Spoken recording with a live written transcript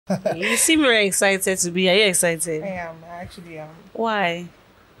You seem very excited to be here. Are you excited? I am. I actually am. Why?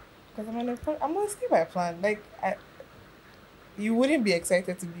 Because I'm on stay by plan. Like, you wouldn't be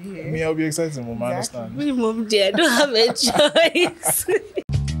excited to be here. Me, I'll be excited, Mom. I Exactly. understand. Me, Mom, dear, I don't have a choice.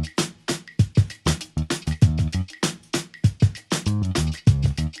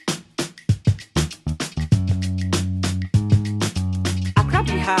 Accra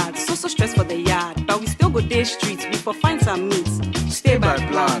be hard, so stress for the yard, but we still go day streets before find some meats. Stay by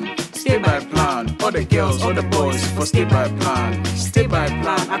plan. Stay by plan. All the girls, all the boys, for stay by plan. Stay by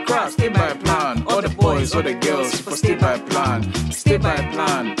plan. Accra, stay by plan. All the boys, all the girls, for stay by plan. Stay by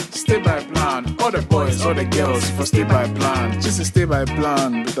plan. Stay by plan. All the boys, all the girls, for stay by plan. Just a stay by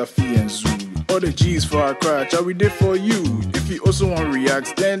plan with Afi and Zuu. All the G's for Accra, shall we did for you? If you also want to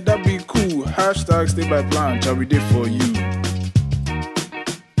react, then that be cool. Hashtag stay by plan, shall we did for you?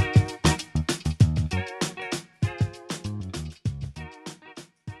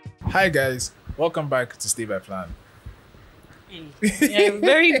 Hi guys, welcome back to Stay by Plan. Yeah,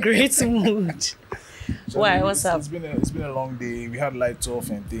 very great mood. Why? What's up? It's been a long day. We had lights off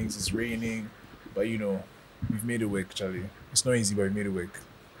and things. It's raining, but you know, we've made it work, Charlie. It's not easy, but we made it work.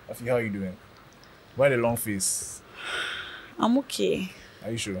 Afi, how are you doing? Why the long face? I'm okay.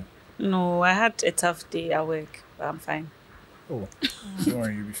 Are you sure? No, I had a tough day at work, but I'm fine. Oh, don't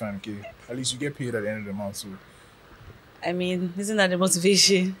worry, you'll be fine. Okay, at least you get paid at the end of the month, so I mean, isn't that the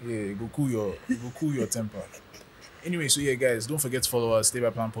motivation? yeah, it go cool your temper. Anyway, so yeah, guys, don't forget to follow us, Stay by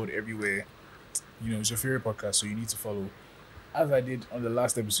Plan Pod everywhere. You know, it's your favorite podcast, so you need to follow. As I did on the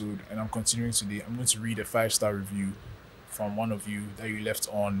last episode, and I'm continuing today, I'm going to read a 5-star review from one of you that you left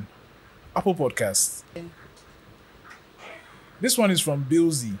on Apple Podcasts. This one is from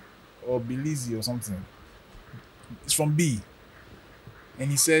Billsy or Belizy or something. It's from B.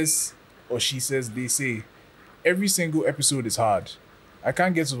 And he says, or she says, they say, every single episode is hard. I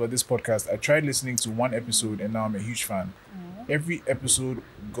can't get over this podcast. I tried listening to one episode and now I'm a huge fan. Every episode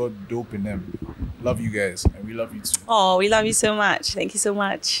got dope in them. Love you guys, and we love you too. Oh, we love you so much. Thank you so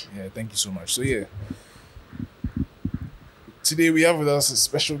much. Yeah, thank you so much. So yeah, today we have with us a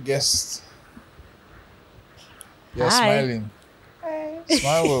special guest. Yeah, Hi. smiling. Hi.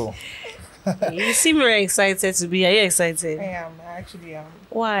 Smile well. You seem very excited to be here. Are you excited? I am. I actually am.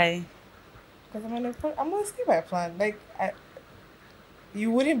 Why? Because I'm on stay by plan. Like, you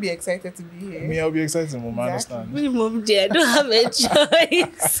wouldn't be excited to be here. Me, I'll be excited, Mom. I Exactly. understand. Me, Mom, dear, I don't have a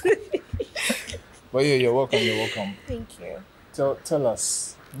choice. But yeah, you're welcome. You're welcome. Thank you. Tell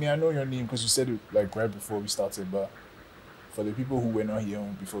us. Me, I know your name because you said it like right before we started. But for the people who were not here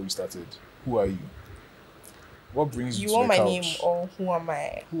before we started, who are you? What brings you You to want the my couch? name or who am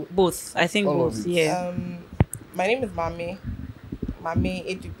I? Both. I think All of both. it. Yeah. My name is Mami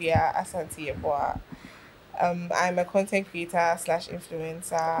Adubea Yeboah. I'm a content creator /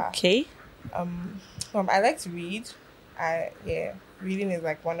 influencer. Okay. I like to read. Reading is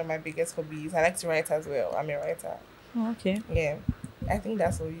like one of my biggest hobbies. I like to write as well. I'm a writer. Oh, okay. Yeah, I think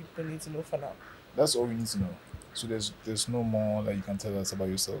that's all you need to know for now. That's all we need to know. So there's no more that you can tell us about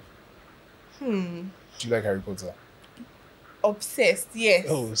yourself. Hmm. Do you like Harry Potter? Obsessed, yes.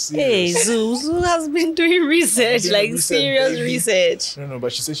 Oh, Hey, serious? Zuu has been doing research, doing like research, serious baby. research. No,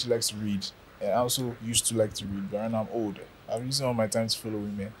 but she said she likes to read. And I also used to like to read, but right now I'm old. I'm using all my time to follow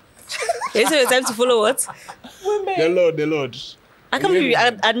women. You say it's time to follow what? Women. The Lord. I can't believe you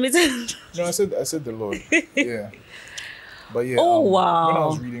admitted. No, I said the Lord. Yeah. But yeah. Oh, When I wow.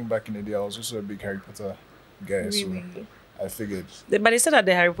 was reading back in the day, I was also a big Harry Potter guy. Really? So I figured. But they said that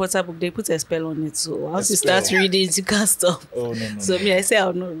the Harry Potter book, they put a spell on it. So once you spell. start reading it, you can't stop. Oh no. So me, I say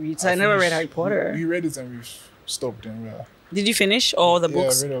I'll not read. So I never read finished- Harry Potter. We read it and we stopped and Did you finish all the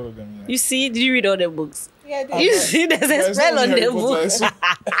books? Yeah, I read all of them. Yeah. You see, did you read all the books? Yeah, I You did. see, there's But a it's spell not on only the Harry Potter,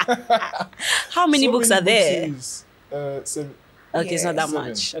 book. it's How many so books many are there? series. 7. Okay, it's not that Seven.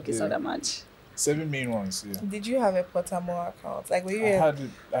 much. Okay, it's not Yeah. that much. 7 main ones. Yeah. Did you have a Pottermore account? Like, were you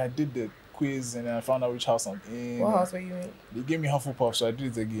I did the quiz and then I found out which house I'm in. what house were you in? They gave me Hufflepuff, so I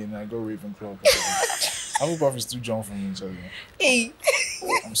did it again and I got Ravenclaw. Hufflepuff is too young for me, Charlie. Hey,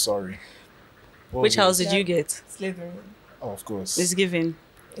 I'm sorry. What Which was house it? did you get? Slytherin. Oh, of course. It's given.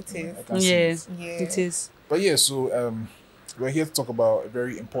 It is. I can see Yeah, it. Yeah. it is. But yeah, so we're here to talk about a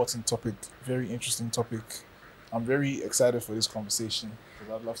very important topic, very interesting topic. I'm very excited for this conversation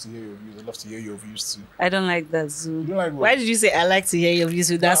because I'd love to hear your views. I'd love to hear your views too. I don't like that, You Zoo. don't like what? Why did you say I like to hear your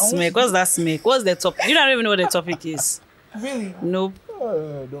views with that I want smirk? to- What's that smirk? What's the topic? You don't even know what the topic is. Really? Nope.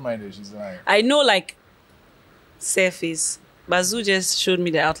 Don't mind her, she's lying. I know like surface, but Zoo just showed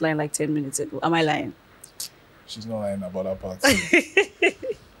me the outline like 10 minutes ago. Am I lying? She's not lying about that part.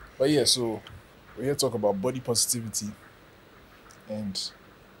 But yeah, so we're here to talk about body positivity. And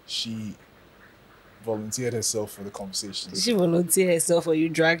she volunteered herself for the conversation. Did she volunteer herself or you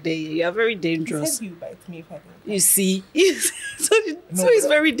dragged her? You are very He dangerous. said you bite me if I didn't. You see? so it's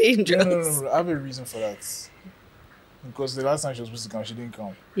very dangerous. No. I have a reason for that. Because the last time she was supposed to come, she didn't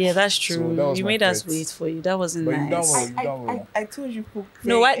come. Yeah, that's So true. that was You my made us threat. wait for you. That wasn't But you done nice. well. You done well. I told you.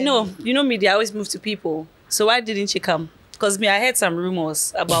 No, no. You know me, they always move to people. So why didn't she come? Because me, I heard some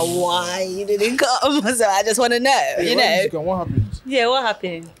rumors about why you didn't come. So I just want to know, Hey, you why did know. you come? What happened? Yeah, what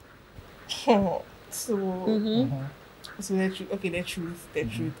happened? So, Mm-hmm. so the truth. Okay, the truth.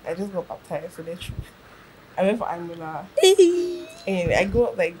 I just got baptized. So the truth. I went for Angular and I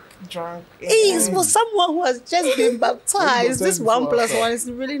got like drunk. It's for someone who has just been baptized. This baptized 1 plus before 1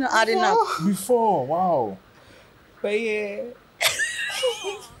 is really not adding up. Before, wow. But yeah,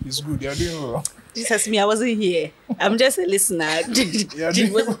 It's good. You're doing well. Jesus, me, I wasn't here. I'm just a listener. Yeah,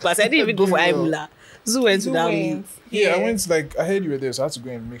 It wasn't pass. I didn't even go for Aimula. Zoo went to you that went. week. Yeah, I went like I heard you were there, so I had to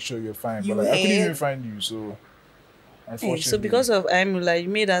go and make sure you're fine. You But like, I couldn't went. even find you, so unfortunately. So because of Aimula, you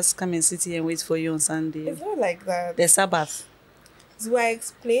made us come and sit here and wait for you on Sunday. It's not like that. The Sabbath. So I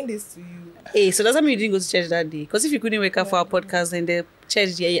explained this to you. Hey, so does that mean you didn't go to church that day? Because if you couldn't wake up for our podcast, then the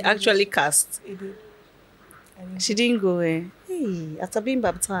church, yeah, you actually cast. It did. I didn't. She didn't go, eh? Hey, after being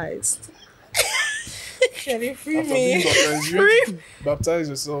baptized. Shall free After being me? baptized, you have to baptize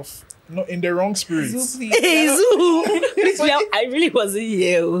yourself. No, in the wrong Zoo, spirits. please. Hey, Zoo! Please, I really wasn't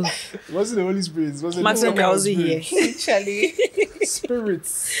here. Oh. Was it the Holy Spirit? Was it Maximum, the I wasn't here. Literally.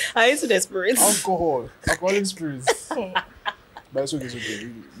 Spirits. I into the spirits. Alcoholic spirits. But it's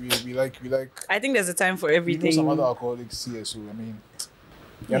okay. We like. I think there's a time for We know everything. some other alcoholics here, so I mean,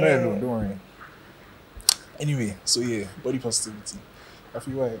 you're not alone. Don't worry. Anyway, so yeah, body positivity. I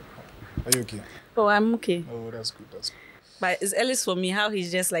feel why. Are you okay? Oh, I'm okay. Oh, that's good. That's good. But it's Ellis for me, how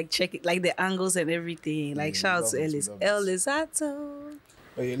he's just like checking, like the angles and everything. Like, Yeah, shout out love to it, Ellis. love it. Ellis, Ato.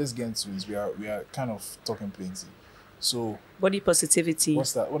 But yeah, let's get into it. We are kind of talking plenty. So Body positivity.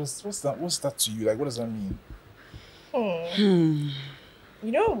 what's that? What's that to you? Like, what does that mean?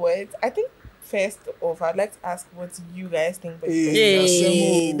 You know what? I think first off, I'd like to ask what you guys think. But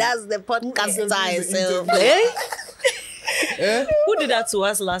Hey, Asemo. that's the podcast Who style is the itself. interviewer? Eh? Eh? Who did that to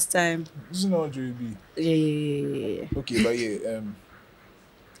us last time? This is not JB. Yeah. Okay, but yeah,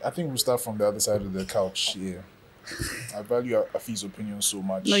 I think we'll start from the other side of the couch. Yeah, I value Afi's opinion so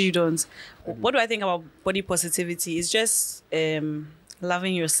much. No, you don't. I do. What do I think about body positivity? It's just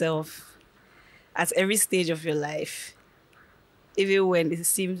loving yourself at every stage of your life, even when it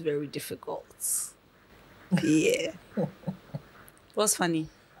seems very difficult. Yeah. What's funny?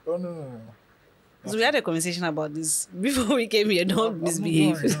 Oh no. So we had a conversation about this before we came here. Don't Don't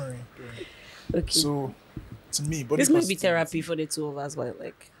misbehave. worry. Okay. So, to me, body This might be positivity- therapy for the two of us, but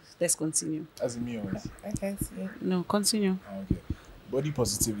like, let's continue. As in me, or I can see. No, continue. okay. Body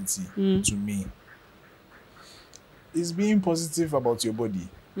positivity Mm. to me is being positive about your body.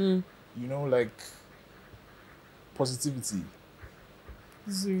 Mm. You know, like positivity,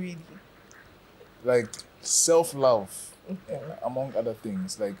 Really. like self-love, among other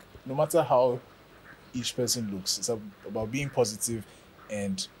things. Like no matter how each person looks, it's about being positive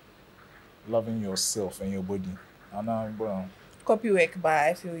and loving yourself and your body. And now, well, Copy work, but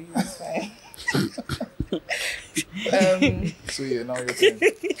I feel you. It's fine. so yeah, now your turn.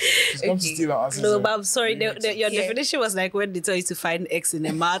 Just come to Okay. steal and answer. No, some- but I'm sorry. Your Yeah. definition was like when they tell you to find X in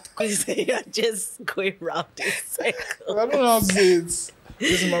a math quiz, you're just going round in circles. I don't know how to say it.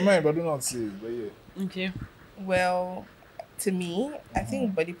 It's in my mind, but I don't know how to say it. But yeah. Okay. Well, to me, I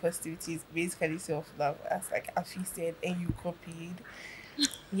think body positivity is basically self-love, as like Afi said, and you copied.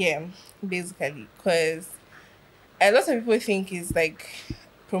 Yeah, basically, because a lot of people think it's like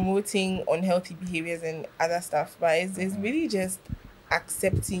promoting unhealthy behaviors and other stuff, but it's really just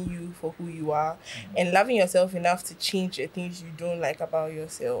accepting you for who you are and loving yourself enough to change the things you don't like about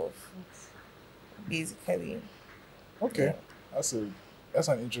yourself. Basically. Okay, that's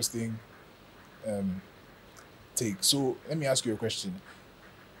an interesting take. So let me ask you a question.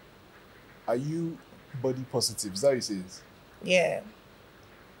 Are you body positive? Is that how you say it? Yeah.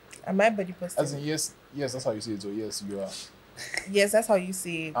 Am I body positive? As in yes, that's how you say it. Or yes, you are. Yes, that's how you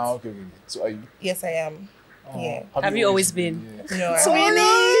say it. Okay. So are you? Yes, I am. Yeah. Have you always been? Yeah. No, I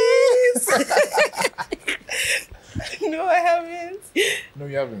Really? no, I haven't. No,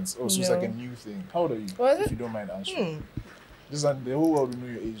 you haven't. Oh, so it's No. like a new thing. How old are you? Was If it? you don't mind answering. Just that the whole world will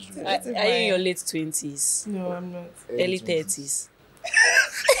know your age. Though. Are you in your late 20s? No, I'm not. Early 20s. 30s?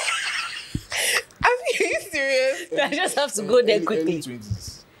 Are you serious? I just have to go there Early quickly.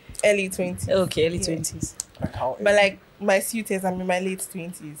 20s. Early 20s. Okay, early Yeah. 20s. Like how? But like my suitors, I'm in my late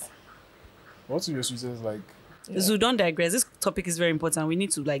 20s. what's your sweetest like? Zuu, don't digress. This topic is very important. We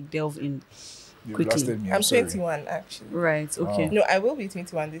need to like delve in You quickly. blasted me. I'm sorry. 21 actually. Right. Okay. No, I will be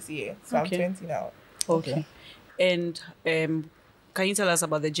 21 this year, so Okay. I'm 20 now. Okay. And can you tell us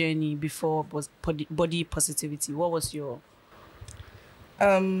about the journey before was body positivity? What was your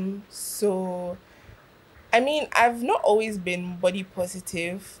So I mean, I've not always been body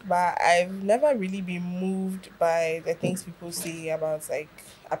positive, but I've never really been moved by the things people say about like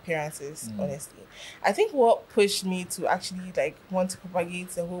appearances, honestly. I think what pushed me to actually like want to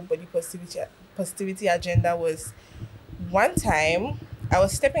propagate the whole body positivity agenda was one time I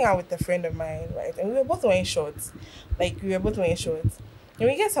was stepping out with a friend of mine, right? And we were both wearing shorts. And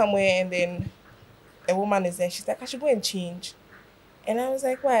we get somewhere and then a woman is there, she's like, I should go and change. And I was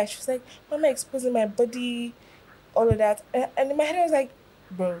like, why? She was like, why am I exposing my body? All of that. And in my head, I was like,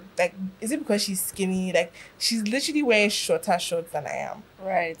 bro, like, is it because she's skinny? Like, she's literally wearing shorter shorts than I am.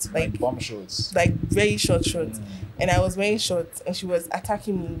 right? Like bomb shorts. Like, very short shorts. And I was wearing shorts, and she was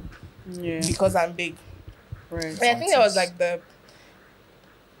attacking me Yeah. because I'm big. Right. And I think that was like the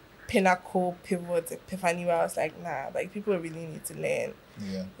pinnacle pivot epiphany where I was like, nah, like, people really need to learn.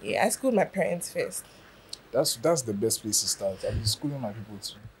 Yeah. Yeah, I schooled my parents first. That's the best place to start. I've been schooling my people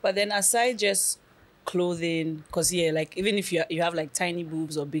too. But then aside just clothing, because yeah, like even if you have like tiny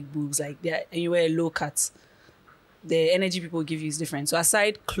boobs or big boobs, like and you wear a low cut, the energy people give you is different. So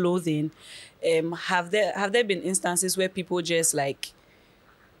aside clothing, have there been instances where people just like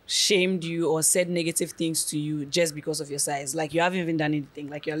shamed you or said negative things to you just because of your size? Like you haven't even done anything.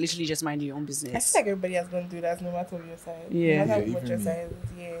 Like you're literally just minding your own I business. feel like everybody has gone through that no matter what your size. Yeah. No matter Yeah, what your even me. size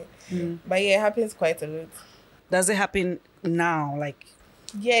is, yeah. But yeah, it happens quite a lot. Does it happen now? Like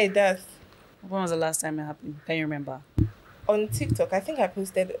Yeah, it does. when was the last time it happened? Can you remember? On TikTok, I think I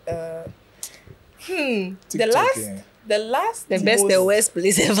posted the TikTok, last yeah. The best, the worst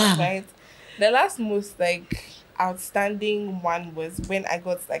place ever. right? The last most like outstanding one was when I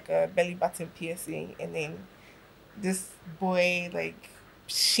got like a belly button piercing, and then this boy like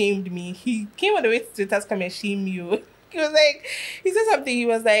shamed me. He came on the way to Twitter to come and shame you. He was like, he said something. He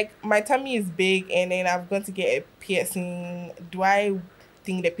was like, my tummy is big, and then I'm going to get a piercing. Do I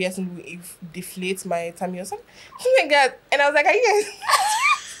think the piercing will deflate my tummy or something like that? And I was like, are you guys?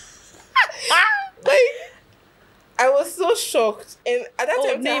 Like, I was so shocked, and at that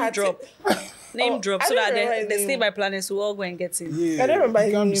time I name had drop. Name drop I so don't that remember the his Stay name. by Planets will all go and get it. Yeah. I don't remember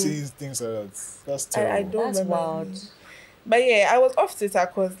You can't be his name. saying things like that. That's I terrible. don't That's remember. wild. his name. But yeah, I was off Twitter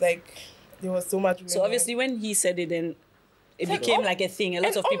because like there was so much. So rumor. obviously when he said it, then it Like, became all- like a thing. A lot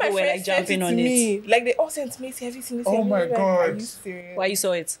And of all people my were friends like sent jumping to on it. me. Like they all sent me, say, have you seen this? Oh Have you my seen this?" God. Are you serious? Why you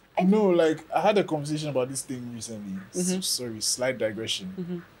saw it? No, like I had a conversation about this thing recently. Sorry, slight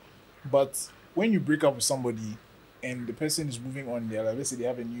digression. But when you break up with somebody and the person is moving on, there, like let's say they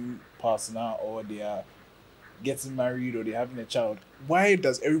have a new partner or they are getting married or they're having a child, why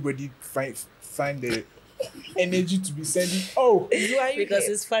does everybody find the energy to be sending? Oh, Why are you Because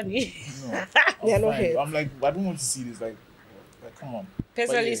here? it's funny. no, They are I'm not fine. here. I'm like, I don't want to see this. Like come on.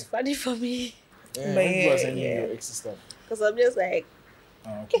 Personally, yeah. it's funny for me. Yeah, But when people are yeah, sending yeah. your exes stuff. Because I'm just like,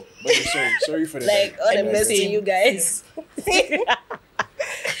 Oh, okay. But yeah, sorry for the like all the I'm best to same. you guys.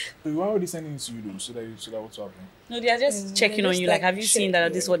 But why would they send it to you though? So that what's happening? No, they are just checking on just you. Like, like, have you seen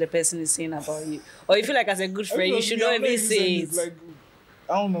that this is what the person is saying about you? Or you feel like as a good friend, you should not even say it. Like,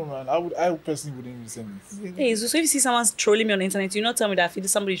 I don't know, man. I personally wouldn't even send it. Hey, so if you see someone trolling me on the internet, you not tell me that I feel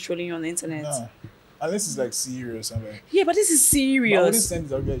somebody's trolling you on the internet. Nah. Unless it's like serious. I'm like, Yeah, but this is but I wouldn't serious.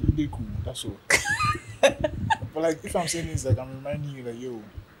 send it. I'll be like, you did cool. That's all. But like, if I'm saying this, like, I'm reminding you, like, yo,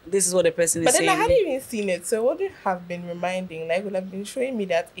 This is what the person is But then saying. I hadn't even seen it, so what would you have been reminding? Like, would have been showing me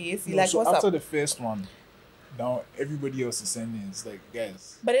that AAC, no, like, so what's after up? the first one, now everybody else is sending. It's like,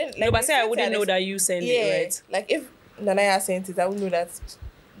 guys, But then, like, No, but they say I sent wouldn't it know and that you send yeah, it, right? like if Nanaya sent it, I would know that.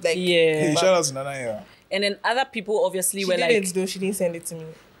 Like, Yeah. hey, shout out to Nanaya. And then other people obviously she were didn't like, though. She didn't send it to me.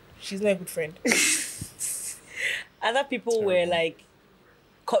 She's not a good friend. other people were Terrible. like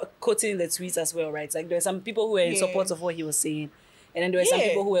quoting the tweets as well, right? Like there were some people who were in Yeah. support of what he was saying, and then there were some Yeah.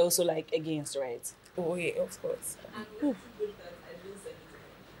 people who were also like against, right? Oh yeah, of course.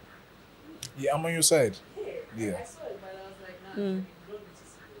 Yeah, I'm on your side. Yeah.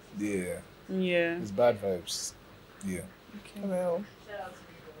 Yeah. Yeah. It's bad vibes. Yeah. Well,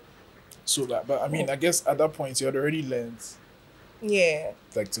 So that, but I mean, I guess at that point you had already learned yeah.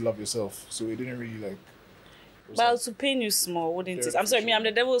 like to love yourself, so it didn't really like. But to pain you small, wouldn't it? Very I'm sorry, me, I'm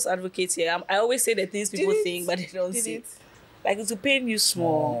the devil's advocate here. I always say the things people it? think, but they don't Did see. it? Like to pain you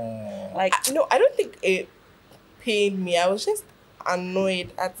small. Oh. Like No, I don't think it pained me. I was just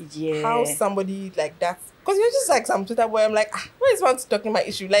annoyed at Yeah. how somebody like that. Because you're just like some Twitter boy. I'm like, why is one talking my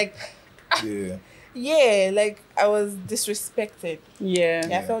issue? Like, Yeah. Yeah, like I was disrespected. Yeah.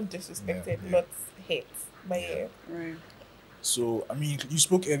 Yeah, I felt disrespected, Yeah. not hate. But yeah. Right. So, I mean, you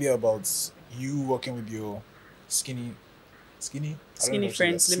spoke earlier about you working with your skinny, I don't know Skinny if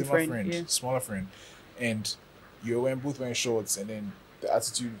friend, it's slim slimmer friend, yeah. smaller friend, and you were both wearing shorts, and then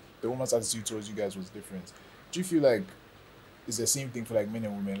the woman's attitude towards you guys was different. Do you feel like it's the same thing for like men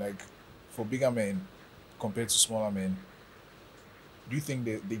and women? Like for bigger men compared to smaller men, do you think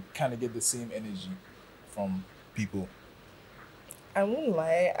they kind of get the same energy from people? I won't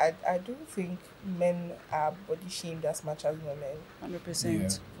lie, I don't think men are body shamed as much as women. 100%. Yeah,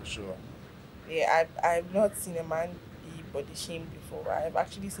 for sure. Yeah, I've not seen a man be body shamed before. I've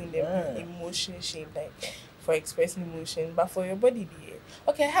actually seen them Yeah. be emotion shamed, like for expressing emotion. But for your body,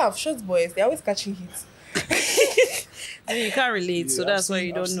 okay, I have short boys, they're always catching heat. I mean, you can't relate, so Yeah, that's why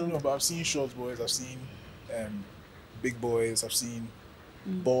you don't know. No, but I've seen short boys, I've seen big boys, I've seen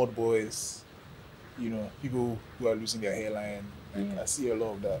bald boys, people who are losing their hairline. Like, I see a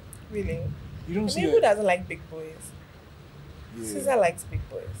lot of that. Really? You don't I see mean, who that? doesn't like big boys? Yeah. Caesar likes big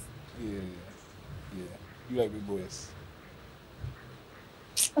boys. Yeah. You like big boys?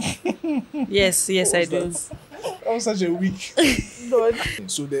 Yes, What I was do. That was such a weak. Lord.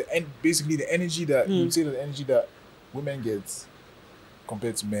 So basically the energy that you would say that the energy that women get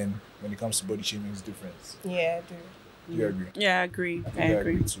compared to men when it comes to body shaming is different. Yeah, I do. Do you agree? Yeah, I agree. I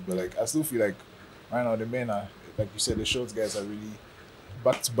agree too. But like I still feel like right now the men are, like you said, the short guys are really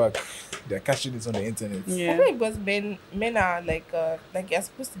back to back. They're catching it on the internet. I Yeah. feel like because men are like you're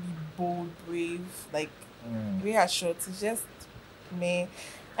supposed to be bold, brave, like we are shorts. It's just me.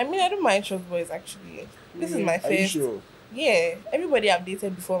 I mean, I don't mind short boys actually. This is my Are you first. sure? Yeah, everybody I've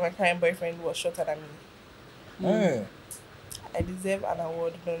dated before my current boyfriend was shorter than me. Eh. I deserve an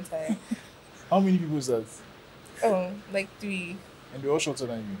award, don't I? How many people is that? Oh, like 3. And they're all shorter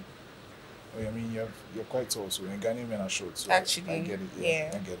than you. Oh, I mean, you're quite tall, so and Ghanaian men are short. So Actually, I get it.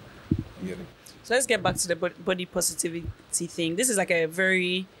 yeah. I get it. So let's get back to the body positivity thing. This is like a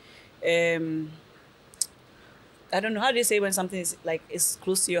very, I don't know how do they say when something is like is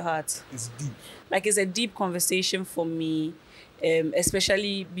close to your heart. It's deep. Like it's a deep conversation for me,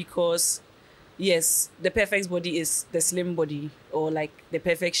 especially because yes, the perfect body is the slim body, or like the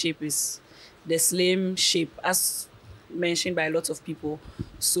perfect shape is the slim shape, as mentioned by a lot of people.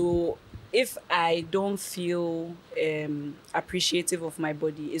 So if I don't feel appreciative of my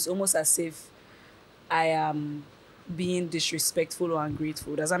body, it's almost as if I am being disrespectful or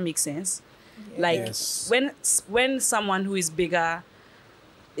ungrateful. Does that make sense? Like Yes. when someone who is bigger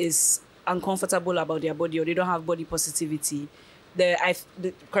is uncomfortable about their body or they don't have body positivity,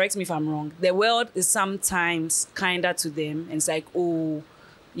 correct me if I'm wrong, the world is sometimes kinder to them and it's like, oh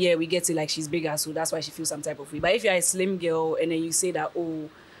yeah, we get it, like she's bigger, so that's why she feels some type of way. But if you're a slim girl and then you say that, oh,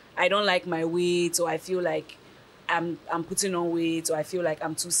 I don't like my weight, or I feel like I'm putting on weight, or I feel like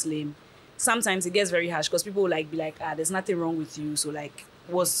I'm too slim, sometimes it gets very harsh because people will like be like, there's nothing wrong with you, so like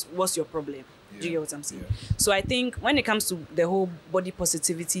what's your problem? Do you get what I'm saying? Yeah. So I think when it comes to the whole body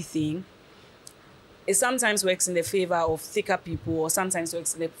positivity thing, it sometimes works in the favor of thicker people or sometimes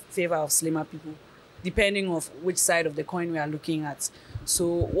works in the favor of slimmer people, depending on which side of the coin we are looking at. So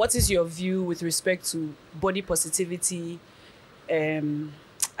what is your view with respect to body positivity? I don't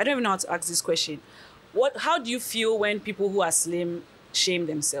even know how to ask this question. How do you feel when people who are slim shame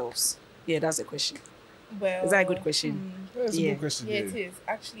themselves? Yeah, that's the question. Well, Is that a good question? That's a Yeah. good question. Yeah, it is.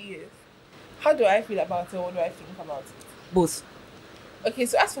 Actually, is. How do I feel about it? What do I think about it? Both. Okay,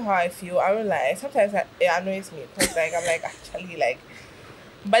 so as for how I feel, I don't lie. Sometimes it annoys me because like I'm like actually like.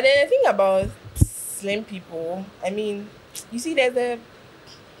 But then the thing about slim people, I mean, you see, there's a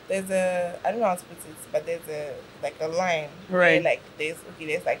I don't know how to put it, but there's a line where Right. like there's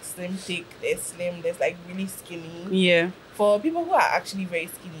like slim thick, there's slim, there's like really skinny. Yeah. For people who are actually very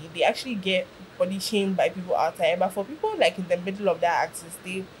skinny, they actually get body shamed by people outside. But for people like in the middle of that axis,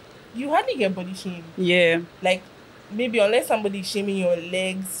 you hardly get body shamed. Yeah. Like maybe unless somebody's shaming your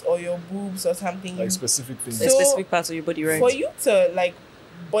legs or your boobs or something. Like specific things. The So, specific parts of your body, right? For you to like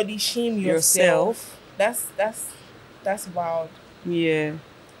body shame yourself, that's wild. Yeah.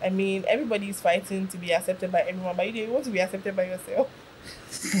 I mean, everybody's fighting to be accepted by everyone, but you want to be accepted by yourself.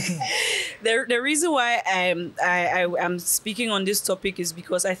 The reason why I'm speaking on this topic is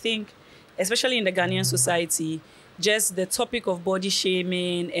because I think, especially in the Ghanaian society, just the topic of body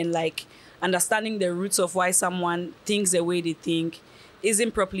shaming and like understanding the roots of why someone thinks the way they think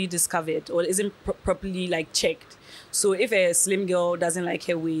isn't properly discovered or isn't properly like checked. So if a slim girl doesn't like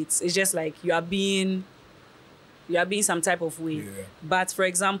her weight, it's just like you are being some type of way. Yeah. But for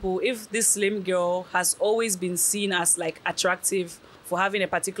example, if this slim girl has always been seen as like attractive for having a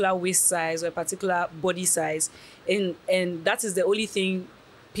particular waist size or a particular body size, and that is the only thing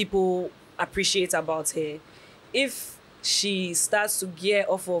people appreciate about her. If she starts to gear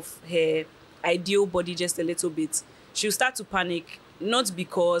off of her ideal body just a little bit, she'll start to panic, not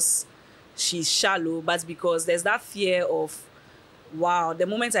because she's shallow, but because there's that fear of, wow, the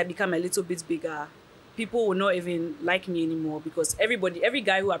moment I become a little bit bigger, people will not even like me anymore, because every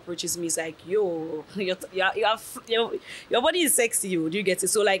guy who approaches me is like, yo, your body is sexy, yo. Do you get it?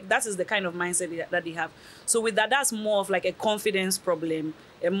 So like, that is the kind of mindset that they have. So with that, that's more of like a confidence problem,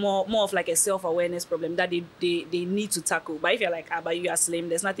 and more of like a self-awareness problem that they need to tackle. But if you're like, but you are slim,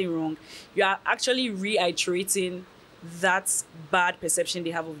 there's nothing wrong. You are actually reiterating that bad perception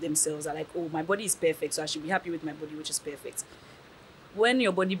they have of themselves. Are like, oh, my body is perfect, so I should be happy with my body, which is perfect. When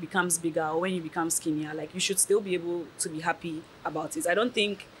your body becomes bigger or when you become skinnier, like, you should still be able to be happy about it. I don't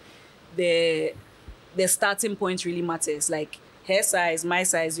think the starting point really matters. Like, her size, my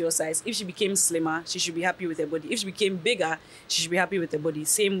size, your size. If she became slimmer, she should be happy with her body. If she became bigger, she should be happy with her body.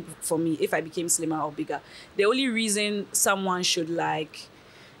 Same for me, if I became slimmer or bigger. The only reason someone should like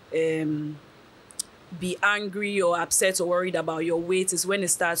be angry or upset or worried about your weight is when it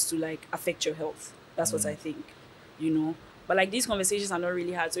starts to like affect your health. That's what I think, you know. But like, these conversations are not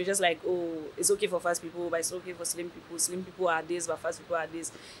really hard. So it's just like, oh, it's okay for fat people, but it's okay for slim people. Slim people are this, but fat people are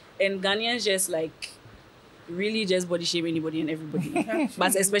this. And Ghanaians just like really just body shame anybody and everybody.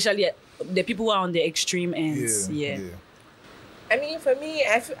 But especially the people who are on the extreme ends. Yeah. I mean, for me,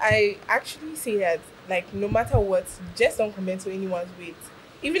 I actually say that, like, no matter what, just don't comment to anyone's weight,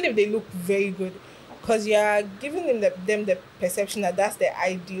 even if they look very good. Because you're giving them the perception that that's their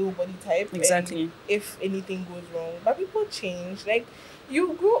ideal body type. Exactly. And if anything goes wrong. But people change. Like,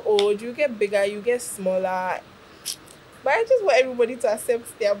 you grow old, you get bigger, you get smaller. But I just want everybody to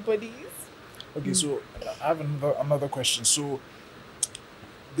accept their bodies. Okay, so I have another question. So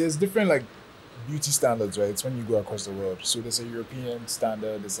there's different like beauty standards, right? When you go across the world. So there's a European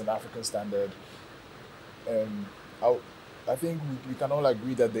standard, there's an African standard. I think we can all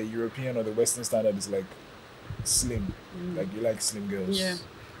agree that the European or the Western standard is like slim. Like, you like slim girls. Yeah.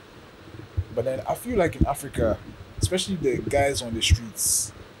 But then I feel like in Africa, especially the guys on the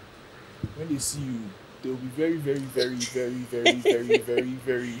streets, when they see you, they'll be very, very, very, very, very, very, very,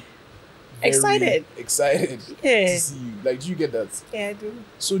 very excited to see you. Like, do you get that? Yeah, I do.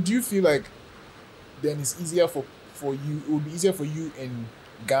 So do you feel like then it's easier for you, it would be easier for you in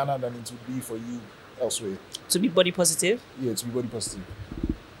Ghana than it would be for you elsewhere? To be body positive? Yeah, to be body positive.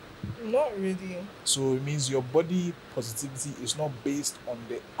 Not really. So it means your body positivity is not based on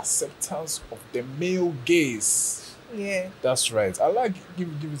the acceptance of the male gaze. Yeah. That's right. I like, give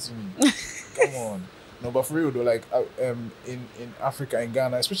it to me. Come on. No, but for real though, like in Africa, in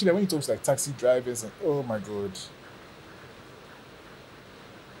Ghana, especially like when you talk to like taxi drivers, and oh my god,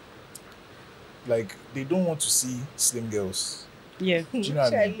 like, they don't want to see slim girls. Yeah. Do you know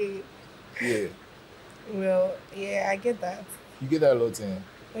what I mean? Charlie. Yeah. Well, yeah, I get that. You get that a lot, eh?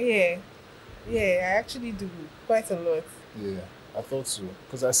 Yeah. Yeah, I actually do. Quite a lot. Yeah, I thought so.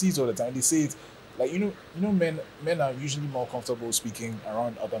 Because I see it all the time. They say it, like, you know, men are usually more comfortable speaking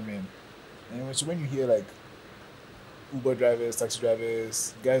around other men. And so when you hear like Uber drivers, taxi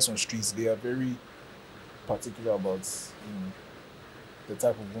drivers, guys on streets, they are very particular about, the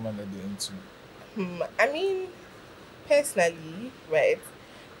type of woman that they're into. I mean, personally, right,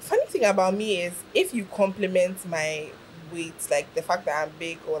 funny thing about me is, if you compliment my weight, like the fact that I'm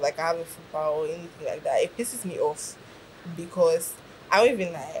big or like I have a fupa or anything like that, it pisses me off, because I don't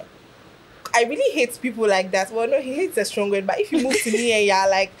even like, I really hate people like that. Well, no, he hates a strong word, but if you move to me and you're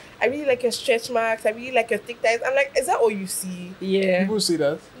like, I really like your stretch marks, I really like your thick thighs, I'm like, is that all you see? Yeah. People say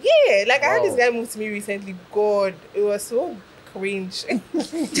that? Yeah, like, Wow. I had this guy move to me recently. God, it was so cringe.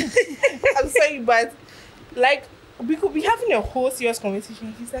 I'm sorry, but like, we could be having a whole serious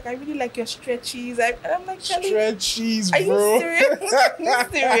conversation. He's like, I really like your stretchies. And I'm like, Charlie, Stretchies, are bro. you serious? Are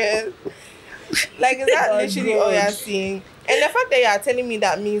you serious? Like, is that Oh, literally all God. you're seeing? And the fact that you're telling me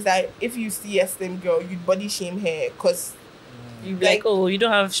that means that if you see a slim girl, you'd body shame her because You be like, oh, you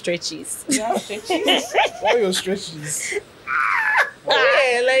don't have stretchies. you have stretchies. All your stretches.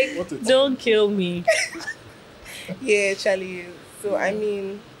 Yeah, like, What a Don't kill me. yeah, Charlie. So, I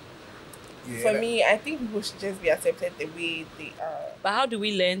mean, yeah, for like- me, I think people should just be accepted the way they are. But how do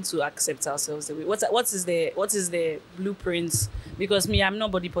we learn to accept ourselves the way? What is the blueprint? Because me, I'm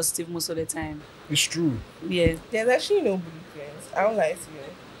not body positive most of the time. It's true. Yeah. There's actually no blueprints. I don't lie to you.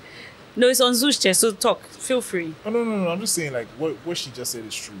 No, it's on Zoo's chest, so talk. Feel free. Oh, no. I'm just saying, like, what she just said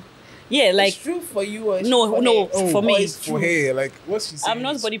is true. Yeah, like, It's true for you or it's No, true for no, her? for Or me. it's For true. her, like, what she said. I'm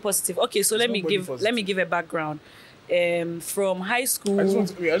not body positive. Okay, so let me not body give positive. a background. From high school. I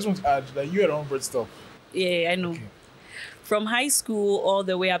just want to add that you had on bread stuff. Yeah, I know. Okay. From high school all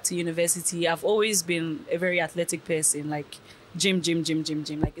the way up to university, I've always been a very athletic person. Like gym.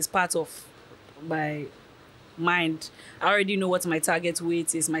 Like it's part of my mind. I already know what my target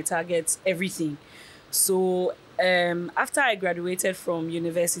weight is, my target everything. So after I graduated from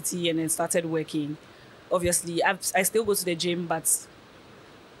university and then started working, obviously I still go to the gym, but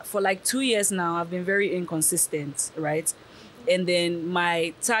for like 2 years now I've been very inconsistent, right? And then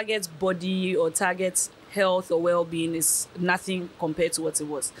my target body or target health or well-being is nothing compared to what it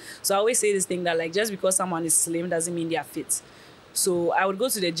was. So I always say this thing that like just because someone is slim doesn't mean they are fit. So I would go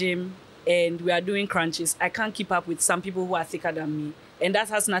to the gym and we are doing crunches. I can't keep up with some people who are thicker than me, and that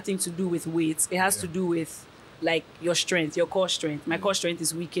has nothing to do with weight. It has to do with like your strength, your core strength. My core strength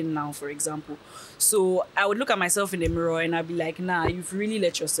is weakened now, for example. So I would look at myself in the mirror and I'd be like, nah, you've really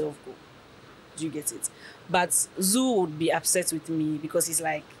let yourself go. Do you get it? But Zuu would be upset with me because he's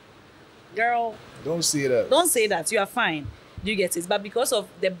like, girl, Don't say that. don't say that, you are fine. Do you get it? But because of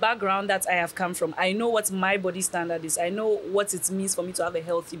the background that I have come from, I know what my body standard is. I know what it means for me to have a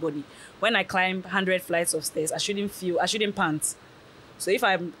healthy body. When I climb 100 flights of stairs, I shouldn't pant. So if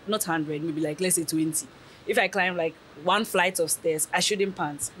I'm not 100, maybe like let's say 20. If I climb like 1 flight of stairs, I shouldn't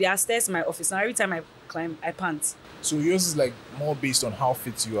pant. There are stairs in my office. Now every time I climb, I pant. So yours is like more based on how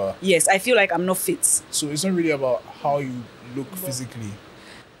fit you are. Yes, I feel like I'm not fit. So it's not really about how you look physically.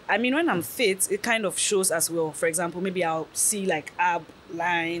 I mean, when I'm fit, it kind of shows as well. For example, maybe I'll see like ab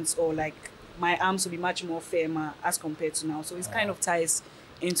lines or like my arms will be much more firmer as compared to now. So it kind of ties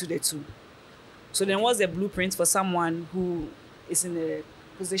into the two. So then what's the blueprint for someone who is in a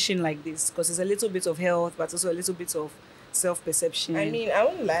position like this? Because it's a little bit of health, but also a little bit of self-perception. I mean, I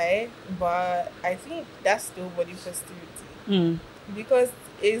won't lie, but I think that's still body positivity. Because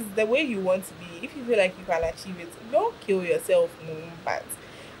it's the way you want to be. If you feel like you can achieve it, don't kill yourself, no, but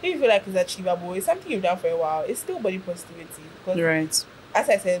if you feel like it's achievable, it's something you've done for a while, it's still body positivity. Because right. as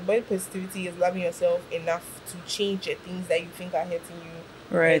I said, body positivity is loving yourself enough to change the things that you think are hurting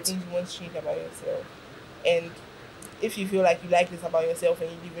you, Right. the things you want to change about yourself. And if you feel like you like this about yourself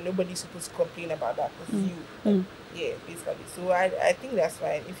and you leave it, nobody's supposed to complain about that because you. Yeah, basically. So I think that's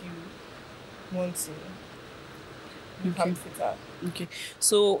fine if you want to become fitter. Okay.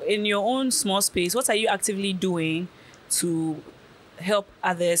 So in your own small space, what are you actively doing to help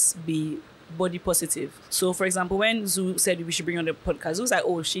others be body positive? So for example, when Zuu said we should bring on the podcast, Zoo's like,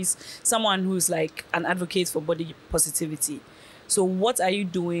 oh, she's someone who's like an advocate for body positivity. So what are you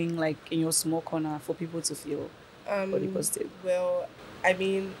doing like in your small corner for people to feel body positive? Well, I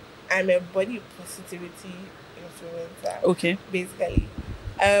mean, I'm a body positivity influencer. Okay. Basically.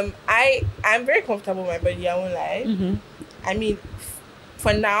 I'm very comfortable with my body, I won't lie. I mean,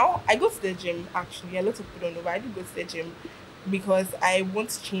 for now, I go to the gym actually. A lot of people don't know, but I do go to the gym because I want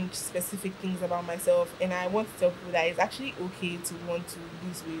to change specific things about myself, and I want to tell people that it's actually okay to want to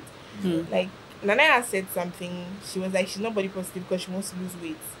lose weight. Like Nana has said something, she was like, she's not body positive because she wants to lose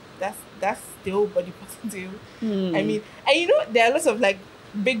weight. That's still body positive. I mean, and you know, there are lots of like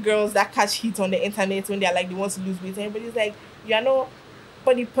big girls that catch heat on the internet when they're like they want to lose weight, and everybody's like, you are not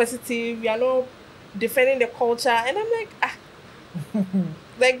body positive, you are not defending the culture, and I'm like,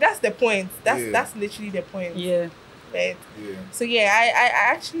 like that's the point. That's literally the point. Yeah. Right. Yeah. So yeah,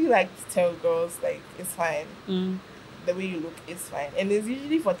 I actually like to tell girls like it's fine. The way you look is fine, and it's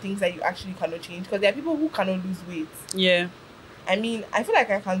usually for things that you actually cannot change, because there are people who cannot lose weight. Yeah. I mean, I feel like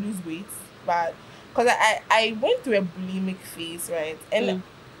I can lose weight, but because I went through a bulimic phase, right? And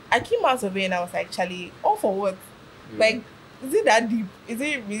I came out of it and I was like, Charlie, all for what? Like, is it that deep? Is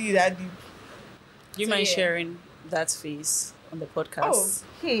it really that deep? Do you mind sharing that phase on the podcast?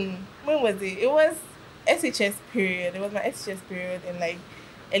 When was it? It was SHS period. It was my SHS period in like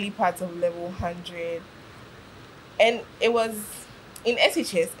early parts of level 100. And it was in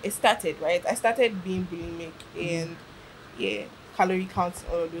SHS, it started, right? I started being bulimic and calorie counts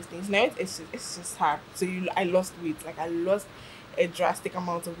and all of those things. Now it's just hard. So I lost weight. Like I lost a drastic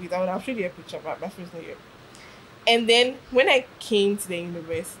amount of weight. I'll show you a picture of my first year. And then when I came to the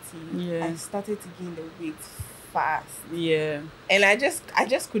university, I started to gain the weight fast. Yeah. And I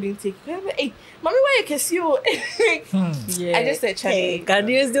just couldn't take it. I'm like, hey, mommy, why you kiss you? I just said, Charlie,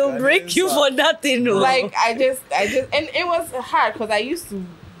 Ghanaians don't break you for nothing, no. Like I just and it was hard because I used to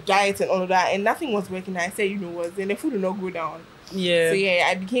diet and all of that, and nothing was working. I said, you know what, then the food will not go down. Yeah. So yeah,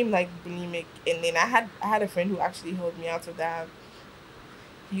 I became like bulimic, and then I had a friend who actually helped me out of that.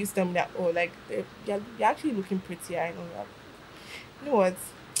 He used to tell me that, oh, like you're actually looking prettier and all that. You know what?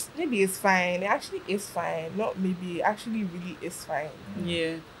 Maybe it's fine. It actually is fine. Not maybe. It actually really is fine.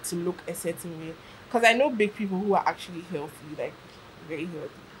 Yeah. To look a certain way. because I know big people who are actually healthy, like very healthy.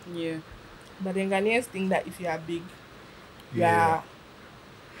 Yeah. But then Ghanaians think that if you are big, you Yeah. are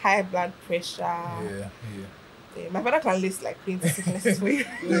high blood pressure. Yeah. Yeah, my father can list like 20 sicknesses for you.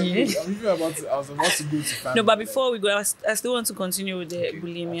 I'm even I was about to go to family. No, but before we go, I still want to continue with the Okay,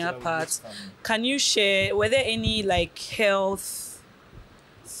 bulimia after that, part. we'll go to family. Can you share, were there any like health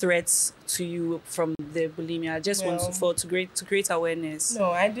threats to you from the bulimia? I just want Well, to create awareness.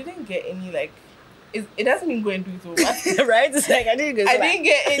 No, I didn't get any like. It doesn't mean go and do it over. Right? It's like I didn't go. I didn't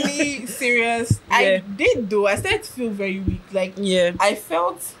get any serious. I Yeah. did though. I started to feel very weak. Like Yeah. I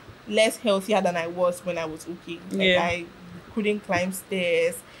felt less healthier than I was when I was okay. Like Yeah. I couldn't climb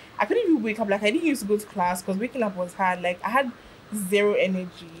stairs. I couldn't even wake up. Like I didn't used to go to class because waking up was hard. Like I had zero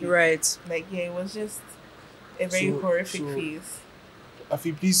energy. Right. Like yeah, it was just a very horrific so- phase.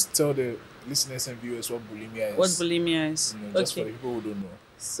 Afi, please tell the listeners and viewers what bulimia is. What bulimia is? You know, just for the people who don't know.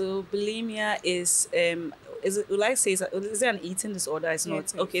 So bulimia is it, will I say, is it an eating disorder? It's Yeah, not.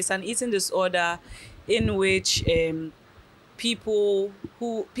 it is. Okay, it's an eating disorder in which people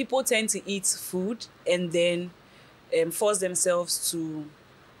tend to eat food and then force themselves to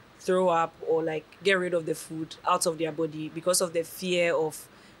throw up or like get rid of the food out of their body because of the fear of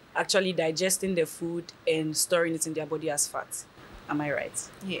actually digesting the food and storing it in their body as fat. Am I right?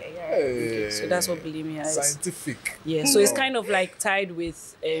 Yeah, yeah. Hey, So that's what bulimia is. Scientific. Yeah, so it's kind of like tied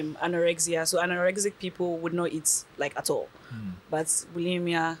with anorexia. So anorexic people would not eat like at all. But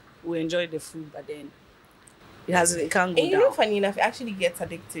bulimia, we enjoy the food, but then it can't go And you know, down. funny enough, it actually gets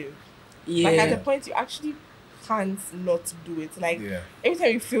addictive. Yeah. Like at the point you actually can't not do it. Like Yeah. every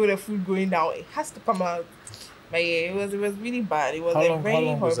time you feel the food going down, it has to come out. But yeah, it was really bad. It was How a long, very how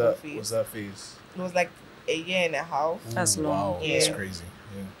long was horrible that? phase. Was that phase? It was like a year and a half. That's Ooh, long. Wow, that's Yeah. crazy.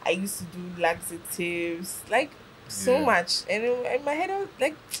 Yeah. I used to do laxatives, like so Yeah. much, and in my head I was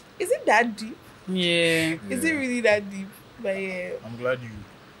like, "Is it that deep? Yeah. Is it Yeah. really that deep?" But yeah, I'm glad you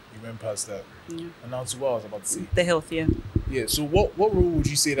went past that. Yeah. And now to what I was about to say. The healthier. Yeah. So what role would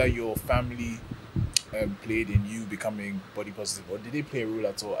you say that your family played in you becoming body positive, or did they play a role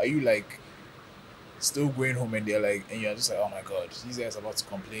at all? Are you like still going home and they're like, and you're just like, oh my god, these guys are about to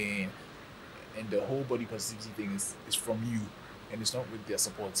complain, and the whole body positivity thing is from you, and it's not with their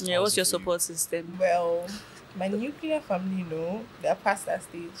support. Yeah, How's what's it your for you? support system? well, my nuclear family, they're past that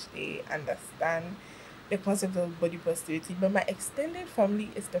stage. They understand the concept of body positivity, but my extended family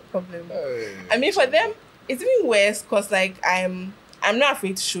is the problem. Hey. I mean, for them, it's even worse because like I'm not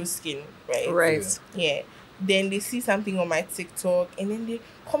afraid to show skin, right? Right. Yeah. Then they see something on my TikTok and then they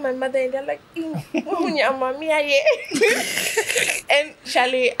call my mother and they're like, mommy, and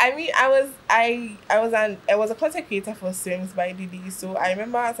Charlie, I mean, I was a content creator for Swims by Didi. So I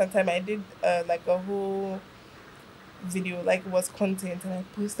remember sometime I did like a whole video, like it was content, and I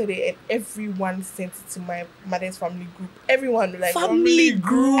posted it and everyone sent it to my mother's family group. Everyone like Family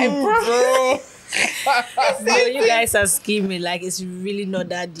group, I bro. No, you guys are scheming like it's really not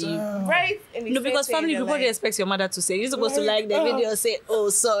that deep. Right? And they No, sent because it and family they're group, what do you like, expect your mother to say? You're supposed to Like, like the video, say, "Oh,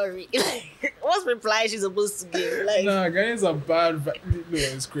 sorry." What's reply she's supposed to give? Like, Nah, Ghanaians are bad. No,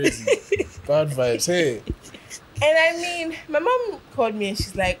 it's crazy. Bad vibes. Hey. And I mean, my mom called me and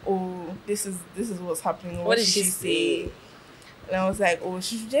she's like, "Oh, this is what's happening. What did she say? And I was like, "Oh,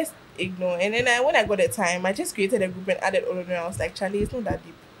 she should just ignore." And then when I got the time, I just created a group and added all of them. I was like, "Charlie, it's not that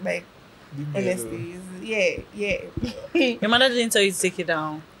deep. Like, Leave me alone. honestly, yeah." your mother didn't tell you to take it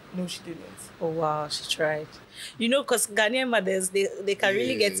down. No, she didn't. Oh wow, she tried. You know, because Ghanaian mothers, they can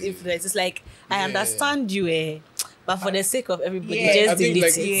really get Yeah. influenced. It's like, I Yeah. understand you, but for the sake of everybody, Yeah. just I think delete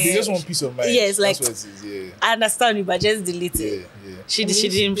like it. they just want peace of mind. Yeah, it's like- That's what it is. Yeah. I understand you, but just delete Yeah. it. Yeah. She I mean,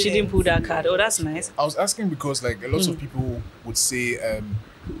 didn't she pull that didn't. card. Oh, that's nice. I was asking because like a lot of people would say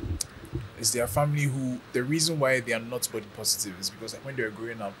it's their family who the reason why they are not body positive is because like when they're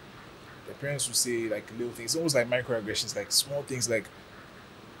growing up, their parents would say like little things, almost like microaggressions, like small things like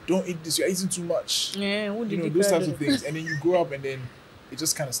don't eat this, you're eating too much. Yeah, who You did know, you those cry types to? of things. And then you grow up and then it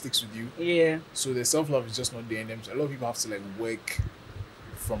just kind of sticks with you. Yeah. So the self-love is just not there in them. So a lot of people have to like work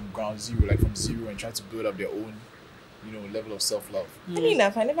from ground zero, like from zero, and try to build up their own, you know, level of self-love. Funny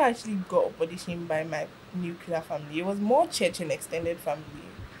enough, I never actually got body shamed by my nuclear family. It was more church and extended family.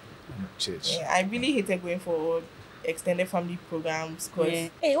 Church. Yeah, I really hated going for extended family programs because Yeah.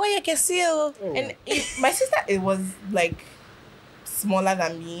 Hey, why you can see? Oh. and my sister, it was like smaller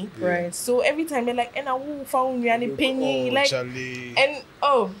than me, Yeah. Right. so every time they're like, "And I will found you and a penny," Oh, like, Charlie. and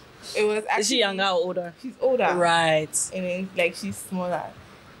it was actually Is she younger or older? She's older, Right. and then like she's smaller,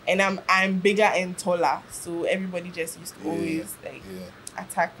 and I'm bigger and taller, so everybody just used to Yeah, always like yeah.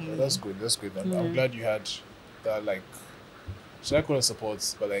 attack me. That's good. That's good. I'm Yeah. glad you had that like should I call it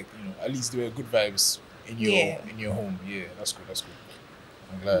support? But like, you know, at least there were good vibes in your home. Yeah, that's good. That's good.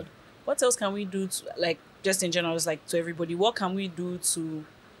 I'm glad. What else can we do to, like, just in general, just like to everybody, what can we do to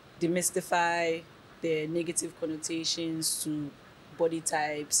demystify the negative connotations to body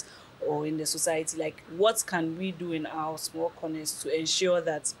types or in the society? Like, what can we do in our small corners to ensure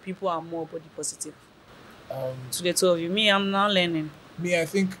that people are more body positive? To the two of you. Me, I'm now learning. Me, I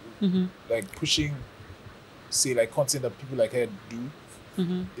think like pushing, say, like content that people like her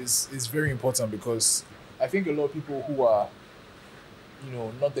do is very important, because I think a lot of people who are, you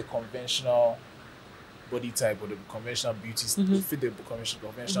know, not the conventional body type or the conventional beauty, fit the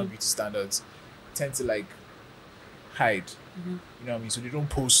conventional beauty standards, tend to like hide. You know what I mean? So they don't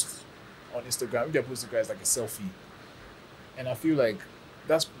post on Instagram. If they post the guys like a selfie, and I feel like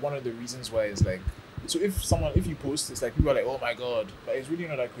that's one of the reasons why it's like. So if you post, it's like people are like, oh my god, but it's really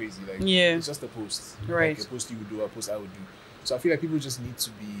not that crazy. Like, it's just a post. Right. Like a post you would do, a post I would do. So I feel like people just need to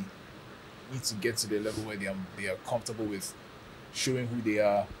get to the level where they are comfortable with showing who they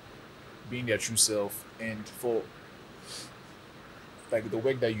are, being their true self, and for like the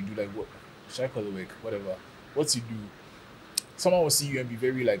work that you do, like what should I call the work? Whatever. What you do, someone will see you and be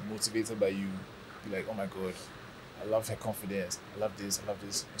very like motivated by you, be like, oh my god, I love her confidence, I love this. And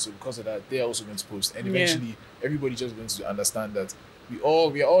so because of that, they're also going to post. And eventually everybody just going to understand that we are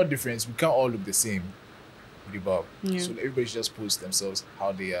all different. We can't all look the same with the Bob. So everybody should just post themselves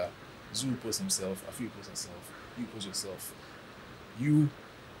how they are. Zuu posts himself, Afi posts himself, you post yourself.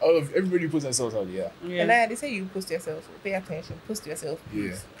 Everybody posts themselves how they are. And they say you post yourself. Pay attention. Post yourself.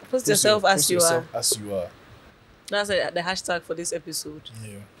 Yeah. Post yourself as you are. As you are. That's the hashtag for this episode.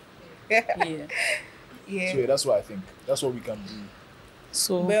 Yeah. So yeah, that's what I think. That's what we can do.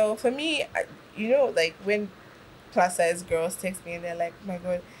 So well, for me, you know, like when plus size girls text me and they're like, "My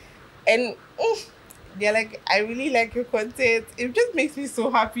God," and they're like, "I really like your content." It just makes me so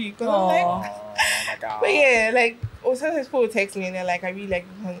happy because I'm like, "Oh my god!" But yeah, like sometimes people text me and they're like, "I really like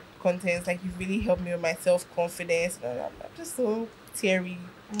your content. Like you really helped me with my self confidence." I'm just so teary,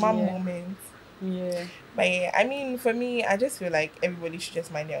 moments. Yeah. But yeah, I mean, for me, I just feel like everybody should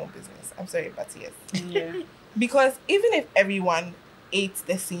just mind their own business. I'm sorry, but yes. Yeah. Because even if everyone ate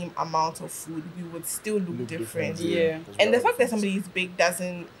the same amount of food, we would still look different. Yeah. And the fact that somebody is big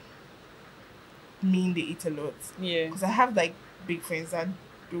doesn't mean they eat a lot. Yeah. Because I have like big friends that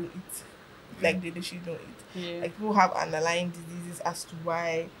don't eat. Like they literally don't eat. Yeah. Like people have underlying diseases as to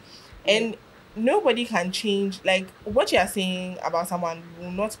why. And nobody can change, like what you are saying about someone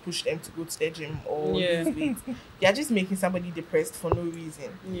will not push them to go to the gym or lose weight. You're just making somebody depressed for no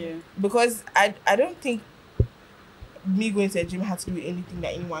reason. Yeah. Because I don't think me going to the gym had to do with anything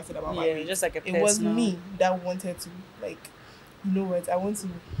that anyone said about my weight. Just like a personal. It was me that wanted to, like, you know what, I want to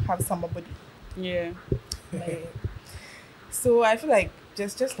have some body. Yeah. Like, so I feel like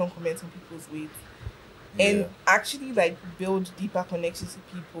just don't comment on people's weight. And actually like build deeper connections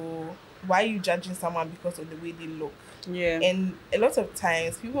with people. Why are you judging someone because of the way they look? Yeah. And a lot of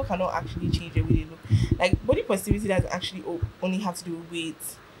times people cannot actually change the way they look. Like body positivity doesn't actually only have to do with weight.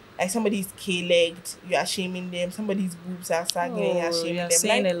 Like somebody's K-legged, you are shaming them. Somebody's boobs are sagging, you are shaming them.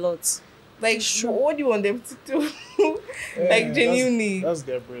 Saying like, a lot. Like what do you want them to do? Like genuinely. That's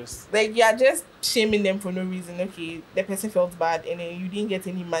their breast. Like you are just shaming them for no reason. Okay, the person felt bad and then you didn't get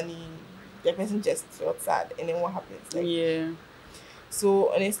any money. The person just felt sad and then what happens? Like,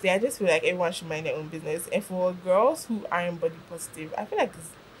 so honestly, I just feel like everyone should mind their own business. And for girls who aren't body positive, I feel like this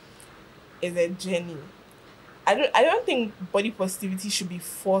is a journey. I don't think body positivity should be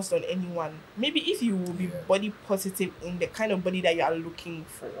forced on anyone. Maybe if you will be body positive in the kind of body that you are looking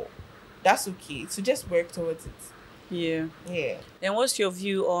for, that's okay. So just work towards it. Yeah. Yeah. Then what's your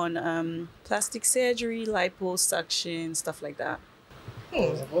view on plastic surgery, liposuction, stuff like that? I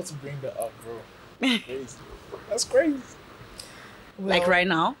was about to bring that up, bro. Crazy. That's crazy. Well, like right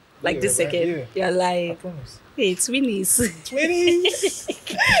now? Like this second? You're I like, promise. hey, twinnies.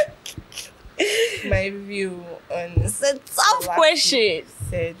 my view on It's a tough question.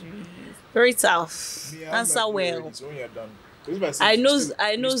 surgery. Very tough. Me, Answer well. So when you're done. 'Cause if say I know you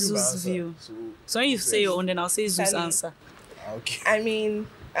still Zoo's answer. view. So when you say your own, then I'll say Zoo's Sally. answer. okay. I mean,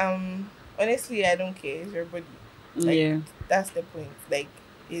 honestly, I don't care. It's your body. Like, that's the point. Like,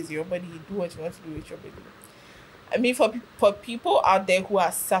 it's your body. Do what you want to do with your body. I mean, for people out there who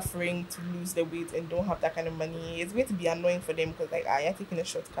are suffering to lose the weight and don't have that kind of money, it's going to be annoying for them because, like, you're taking a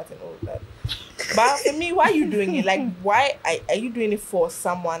shortcut and all of that. But for me, why are you doing it? Like, why are you doing it for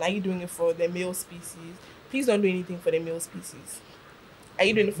someone? Are you doing it for the male species? Please don't do anything for the male species. Are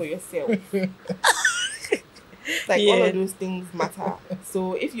you doing it for yourself? Like all Yeah. of those things matter.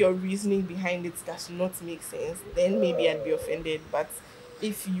 So if your reasoning behind it does not make sense, then maybe I'd be offended. But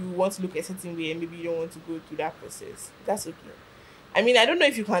if you want to look a certain way and maybe you don't want to go through that process, that's okay. I mean, I don't know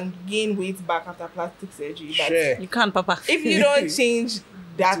if you can gain weight back after plastic surgery, but Sure. You can't, Papa. if you don't change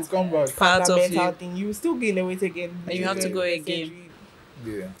that To come back. Part of fundamental you. thing, you still gain the weight again. And you have to go The again. surgery.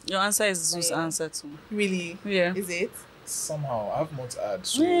 Yeah. Your answer is Zoo's Yeah. answer too. Really? Yeah. Is it? Somehow I have more to add.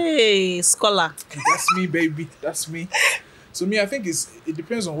 So Hey, scholar. that's me, baby. That's me. So me, I think it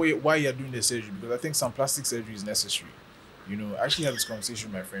depends on why you're doing the surgery, because I think some plastic surgery is necessary. You know, I actually had this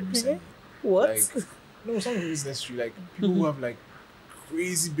conversation with my friend recently. What? Like, no, some of it is necessary. Like people who have like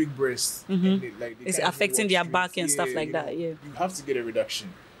crazy big breasts, and they It's can't affecting walk their straight. back and stuff Yeah, like you that, know, yeah. You have to get a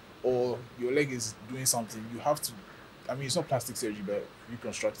reduction, or your leg is doing something. You have to. I mean, it's not plastic surgery, but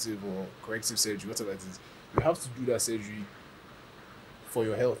reconstructive or corrective surgery, whatever it is. You have to do that surgery for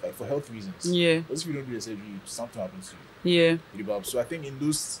your health, like for health reasons. Yeah. Because if you don't do the surgery, something happens to Yeah. you. So I think in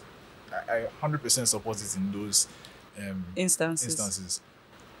those, I 100% support it in those Instances.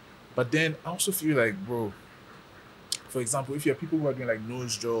 But then I also feel like, bro, for example, if you have people who are doing like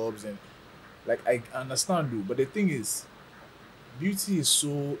nose jobs and like I understand though, but the thing is, beauty is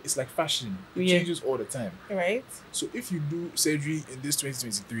it's like fashion. It Yeah. changes all the time. Right? So if you do surgery in this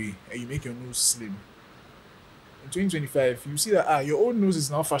 2023 and you make your nose slim, in 2025 you see that your old nose is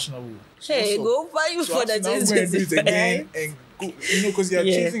now fashionable. So Hey, what's up? go buy you So for I the have to now go and do it 2025. again and go, you know, because you're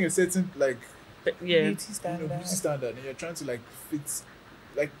Yeah. chasing a certain like Yeah. Beauty standard. beauty standard, and you're trying to like fit,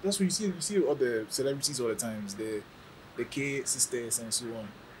 like that's what you see all the celebrities all the times, the K sisters and so on,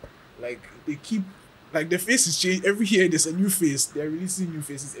 like they keep like the face is changed every year. There's a new face. They're releasing new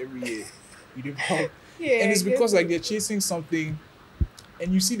faces every year. You know, Yeah. and it's I because get like they're chasing something,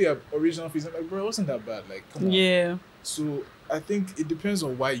 and you see their original face. I'm like, bro, it wasn't that bad. Like, come on. Yeah. So I think it depends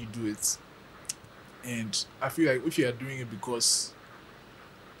on why you do it, and I feel like if you are doing it because,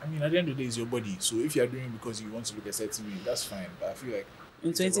 I mean, at the end of the day, it's your body. So if you are doing it because you want to look a certain way, that's fine. But I feel like In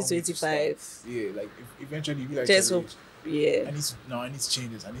it's a wrong way to start. 2025. yeah, like if eventually you be like, Just "Charlie, hope. Yeah. I need to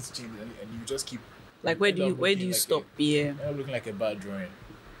change this. I need to change this," and you just keep. Like where do end you up where do looking you like stop? Yeah. End up looking like a bad drawing.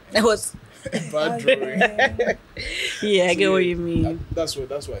 What? Bad drawing. Yeah, I So, get what yeah, you mean. That's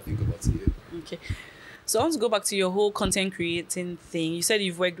what I think about it. Yeah. Okay. So I want to go back to your whole content creating thing. You said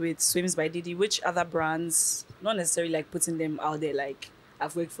you've worked with Swims by Didi. Which other brands, not necessarily like putting them out there, like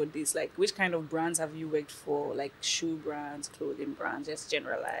I've worked for this, like which kind of brands have you worked for? Like shoe brands, clothing brands, just I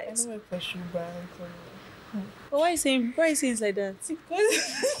generalized. don't work for shoe brands. But why are you saying it's like that?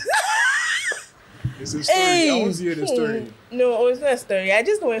 It's a story. I want to hear the story. No, it's not a story. I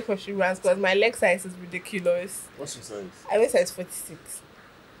just don't work for shoe brands because my leg size is ridiculous. What's your size? I wear size 46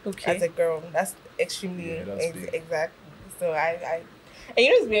 Okay. as a girl. That's extremely Yeah, that's big. exact. So I and you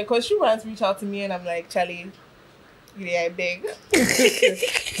know it's weird because shoe brands reach out to me and I'm like, Charlie, yeah, I beg.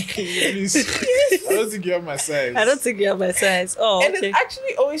 Please. I don't think you have my size. I don't think you have my size. Oh, And okay. it's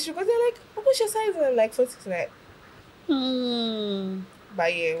actually always true because they're like, oh, what's your size? And I'm like 46. And like,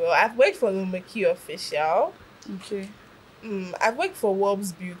 but yeah, well, I've worked for Lumaki Official. Okay. I've worked for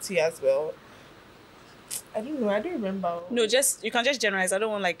Wobbs Beauty as well. I don't know. I don't remember. No, just you can just generalize. I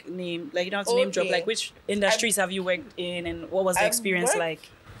don't want like name, like you don't have to name drop. Okay. Like which industries have you worked in, and what was the I've experience worked like?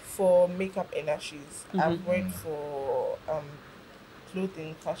 For makeup industries. I've Mhm. worked for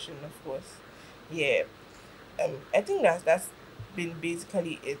clothing, fashion, of course. Yeah. I think that's been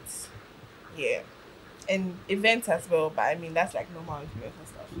basically it. Yeah. And events as well, but I mean that's like normal events and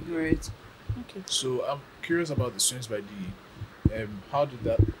stuff. Great. Okay. So I'm curious about the Swims by D. How did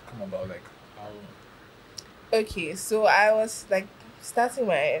that come about? Like how? Okay, so I was like starting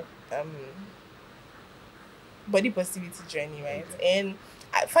my body positivity journey, right? Okay. And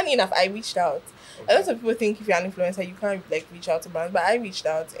funny enough, I reached out. A lot of people think if you're an influencer, you can't like reach out to brands, but I reached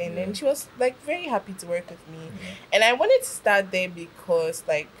out, and then she was like very happy to work with me. Yeah. And I wanted to start there because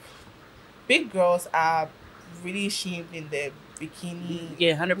like big girls are really shamed in the bikini.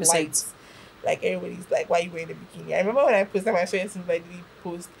 Yeah, 100%. lights. Like everybody's like, why are you wearing a bikini? I remember when I posted my first invited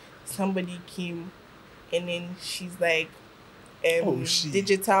post, somebody came and then she's like,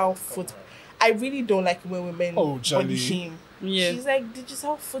 digital foot. I really don't like when women Charlie. body shame. Yeah. She's like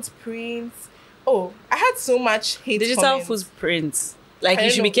digital footprints. Oh, I had so much hate. Digital comments. footprints. Like I you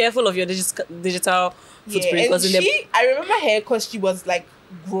don't should be know. careful of your digital footprint Yeah, and because in the I remember her because she was like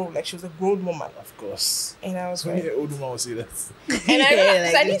grown, like she was a grown woman. Of course. And I was So like, many old woman will say that. and I remember, Yeah,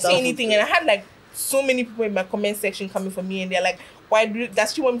 'cause like I didn't digital say anything, and I had like so many people in my comment section coming for me, and they're like, "Why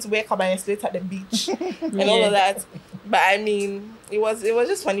does she want me to wear cabaret slate at the beach and all of that?" But I mean, it was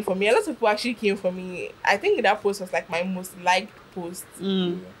just funny for me. A lot of people actually came for me. I think that post was like my most liked post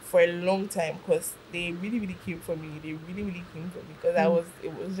for a long time because they really, really came for me. They really, really came for me because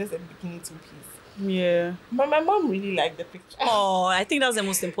it was just a bikini two-piece. Yeah. But my mom really liked the picture. Oh, I think that's the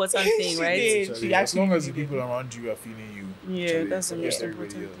most important thing, She right? did. Actually, as long as the people around you are feeling you. Yeah, actually, that's the most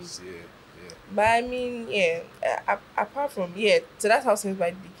everybody important else. thing. Yeah. But I mean, apart from, so that's how Since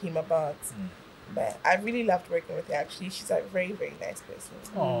Bite came about. But I really loved working with her, actually. She's a very, very nice person.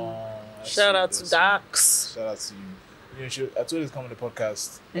 Aww, Shout out to Dax. Shout out to you. You know, I told her to come on the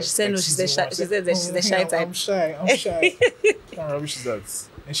podcast. And she said no, she's the shy. She said that she's the shy type. I'm shy. How rubbish is that?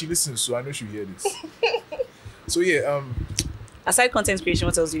 And she listens, so I know she'll hear this. So yeah, aside content creation,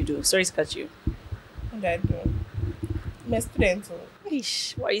 what else do you do? Sorry to cut you. What do I do? I'm a student.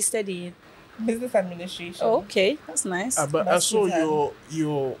 Ish, what are you studying? Business administration. Oh, okay, that's nice. but I That's saw full-time.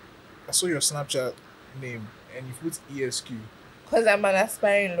 your Snapchat name and you put ESQ. Because I'm an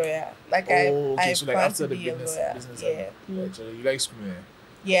aspiring lawyer. Like I So like plan after to the be a business, lawyer. actually, you like school, yeah?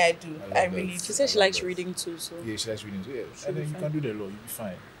 Yeah, I do. I love I that. really She do. said she I love likes that. reading too, so Yeah, she likes reading too. Yeah, She'll and be then you fine. can do the law. You'll be fine.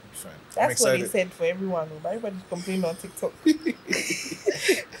 You'll be fine. I'm That's what they excited. said for everyone. But everybody's complaining on TikTok.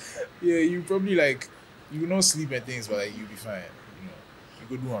 Yeah, you probably like you will not sleep and things, but like you'll be fine. You know,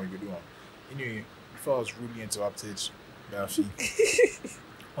 you go do one. Anyway, before I was rudely interrupted, Afi,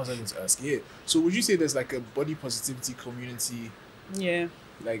 what was I going to ask? Yeah. So would you say there's like a body positivity community yeah.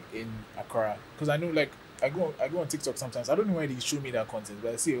 like in Accra? Because I know like I go on TikTok sometimes. I don't know why they show me that content,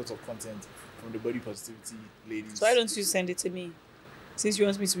 but I see a lot of content from the body positivity ladies. So why don't you send it to me? Since you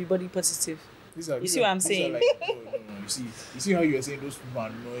want me to be body positive. You see what I'm saying? Like, no. You see how you were saying those people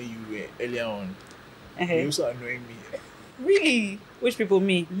annoy you earlier on. They also annoying me. Really? Which people,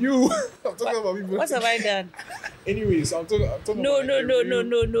 me? You. I'm talking about people. What have I done? Anyways, I'm talking No, about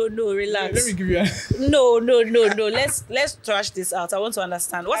no, relax. Let me give you a No. Let's trash this out. I want to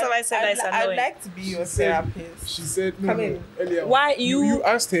understand. What have I said that is I'd annoying? like to be your therapist. She said Come in. earlier on. Why you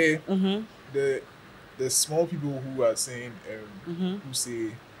asked her Mm-hmm. the small people who are saying Mm-hmm. who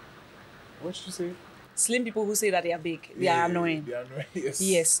say what did you say? Slim people who say that they are big, they are annoying. They are annoying. Yes.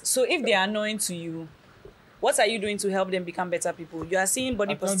 Yes. So if they are annoying to you, what are you doing to help them become better people? You are seeing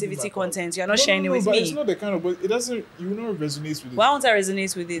body I can't do positivity my part. content. You are not sharing it with but me. it's not the kind of but it doesn't you will not resonate with it. Why won't I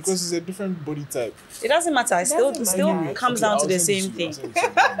resonate with it? Because it's a different body type. It doesn't matter. It still matter. comes Okay, down to I'll the send it same you. thing.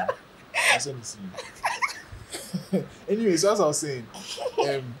 I'll send it to you. Anyways, as I was saying,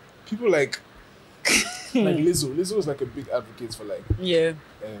 people like Lizzo. Lizzo is like a big advocate for like Yeah.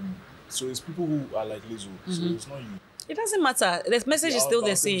 so it's people who are like Lizzo. So it's not you. It doesn't matter. The message Yeah, is still I'll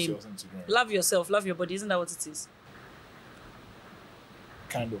the send it to you, same. I'll send it to you. Love yourself, love your body. Isn't that what it is?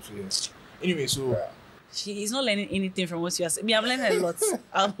 Kind of, yes. Anyway, so She is not learning anything from what you are saying. Me, I'm learning a lot.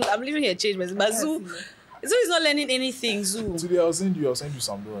 I'm leaving here change, but Zuu is not learning anything. Zuu. today I'll send you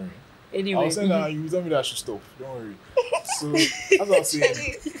some, don't worry. Anyway, I'll send her and you tell me that I should stop. Don't worry. So as I was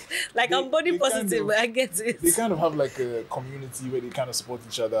saying, like I'm body they kind positive, of- but I get it. they kind of have like a community where they kind of support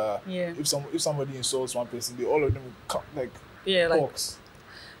each other. Yeah. If somebody insults one person, they all of them will come, like Yeah, like talks.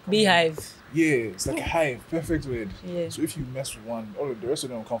 beehive. Yeah, it's like a hive. Perfect word. Yeah. So if you mess with one, all of the rest of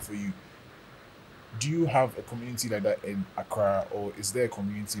them will come for you. Do you have a community like that in Accra, or is there a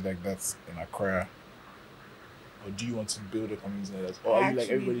community like that in Accra? Or do you want to build a community like that? Or are you like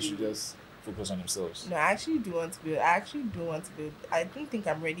Actually everybody do. should just focus on themselves? No, I actually do want to build. I don't think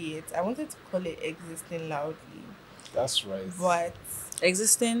I'm ready yet. I wanted to call it Existing Loudly. That's right. But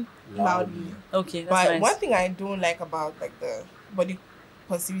Existing. loudly. Okay, that's But nice. one thing I don't like about like the body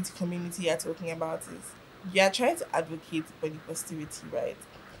positivity community you're talking about is you're trying to advocate body positivity, right?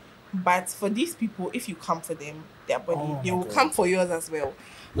 But for these people, if you come for them, their body, Oh they my will God. come for yours as well.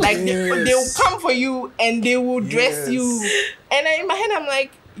 Like they will Yes. come for you and they will dress Yes. you. And in my head, I'm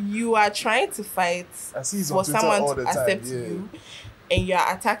like, you are trying to fight I see it's for on Twitter someone all to the time. accept Yeah. you, and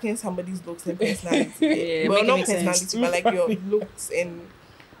you're attacking somebody's looks and personality. Yeah, Well, make it not make sense. personality, but like your looks and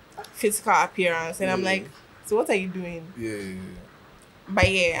physical appearance. And I'm Yeah. like, so what are you doing? Yeah. But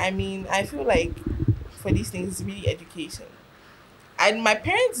yeah, I mean, I feel like for these things, it's really education. And my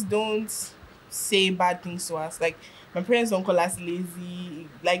parents don't say bad things to us. Like, my parents don't call us lazy.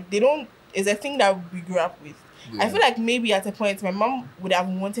 Like, they don't, it's a thing that we grew up with. Yeah. I feel like maybe at a point, my mom would have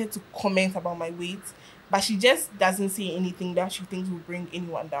wanted to comment about my weight, but she just doesn't say anything that she thinks will bring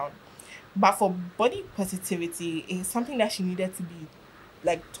anyone down. But for body positivity, it's something that she needed to be,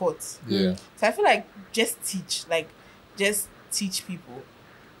 like, taught. Yeah. So I feel like just teach people.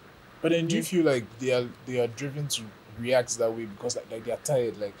 But then do you feel like they are driven to react that way because like they are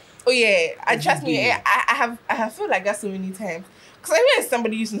tired? Like Oh yeah, I Every trust me. day. I have felt like that so many times. Because I realize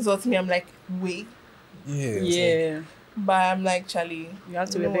somebody used to insult me, I'm like, wait. yeah. it's like- Yeah. But I'm like, Charlie, You have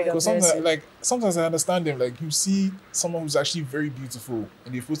to you be a know bigger what? person. Sometimes I understand them. Like, you see someone who's actually very beautiful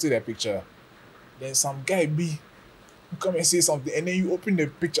and they posted their picture, then some guy B who come and say something, and then you open the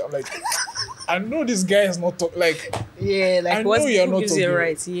picture. I'm like, I know this guy is not talking. Like, Yeah, like I what know you're who not gives you talking. a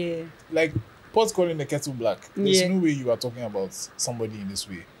right? Yeah. Like, pot's calling the kettle black. There's Yeah. no way you are talking about somebody in this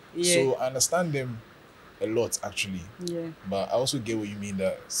way. Yeah. So I understand them a lot, actually. Yeah. But I also get what you mean,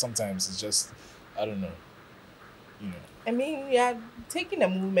 that sometimes it's just, I don't know, you know. I mean, you're taking a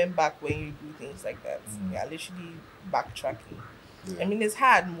movement back when you do things like that. You're literally backtracking. Yeah. I mean, it's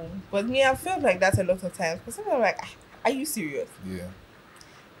hard, move. But me, I felt like that a lot of times. Because sometimes I'm like, are you serious? Yeah.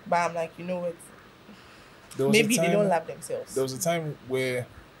 But I'm like, you know what? There was a Maybe they time- don't love themselves. There was a time where,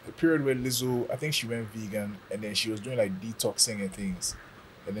 a period where Lizzo, I think she went vegan, and then she was doing like detoxing and things,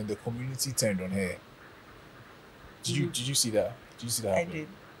 and then the community turned on her. Did you see that? Did you see that I happen? did.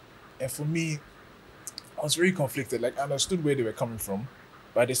 And for me, I was very conflicted. Like, I understood where they were coming from,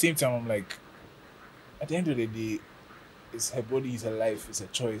 but at the same time, I'm like, at the end of the day, it's her body, it's her life, it's her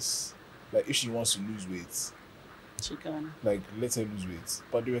choice. Like, if she wants to lose weight, She can. like, let her lose weight.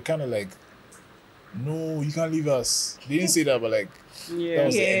 But they were kind of like, no, you can't leave us. They didn't say that, but like, that Yeah.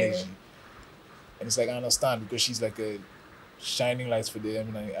 was the Yeah. energy. And it's like, I understand, because she's like a shining light for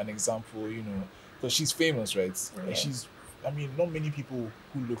them, and an example, you know, because she's famous, right? Yeah. And she's, I mean, not many people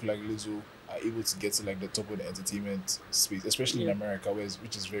who look like Lizzo are able to get to like the top of the entertainment space, especially in Yeah. America,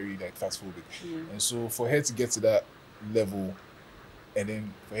 which is very like fast phobic. Yeah. And so for her to get to that level, and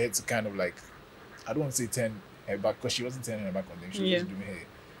then for her to kind of like, I don't want to say turn her back, because she wasn't turning her back on them, she was Yeah. doing her,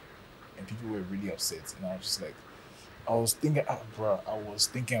 and people were really upset, and I was just like, I was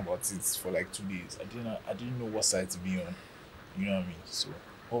thinking about it for like 2 days. I didn't know what side to be on, you know what I mean? So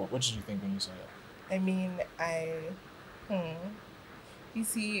what did you think when you saw that? I mean, you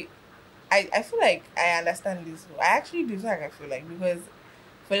see, I feel like I understand this. I actually do like I feel like, because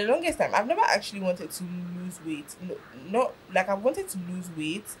for the longest time I've never actually wanted to lose weight. No, not like I've wanted to lose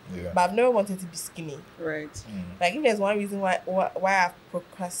weight, Yeah. but I've never wanted to be skinny. Right. Like, if there's one reason why I've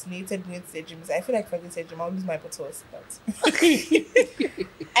procrastinated doing surgery, is I feel like if I do surgery, I'll lose my bottles. But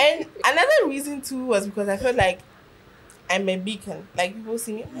and another reason too was because I felt like I'm a beacon. Like, people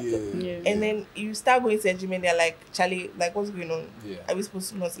see me, Yeah. and then you start going to the gym and they're like, Charlie, like, what's going on? Yeah. Are we supposed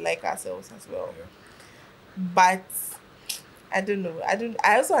to not like ourselves as well? Yeah. But I don't know.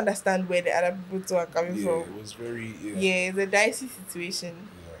 I also understand where the other people too are coming Yeah, from. it was very Yeah, it's a dicey situation.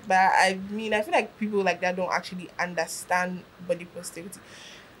 Yeah. But I mean, I feel like people like that don't actually understand body positivity.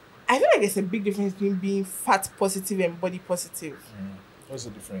 I feel like there's a big difference between being fat positive and body positive. What's the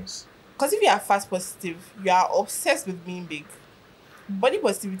difference? Because if you are fat positive, you are obsessed with being big. Body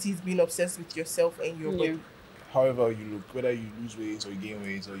positivity is being obsessed with yourself and your Yeah. body. However you look, whether you lose weight or you gain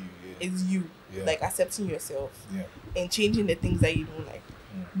weight or you It's you. Yeah. Like, accepting yourself yeah. and changing the things that you don't like.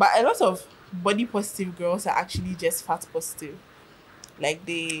 Mm. But a lot of body positive girls are actually just fat positive. Like,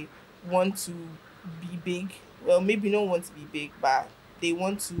 they want to be big. Well, maybe not want to be big, but they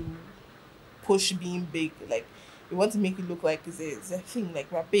want to push being big. Like, they want to make it look like it's a thing. Like,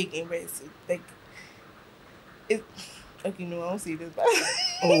 we're big and we're like it. Okay, no, I won't say this, but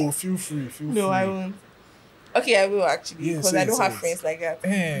Oh, feel free. no, I won't. Okay, I will actually, Yeah, because say I it, don't say have it. friends like that.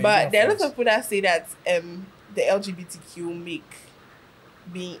 You But got there are lots friends. of people that say that the LGBTQ make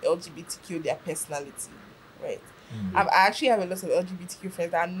being LGBTQ their personality, right? I actually have a lot of LGBTQ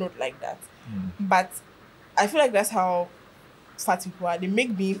friends that are not like that. But I feel like that's how fat people are. They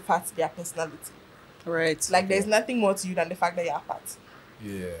make being fat their personality. Right. Like, there's nothing more to you than the fact that you're fat.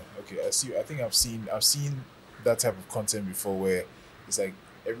 Yeah. Okay. I see. I think I've seen that type of content before, where it's like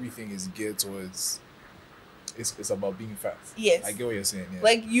everything is geared towards. It's about being fat. Yes. I get what you're saying. Yeah.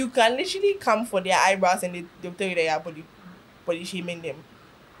 Like, you can literally come for their eyebrows and they'll tell you that you're body shaming them.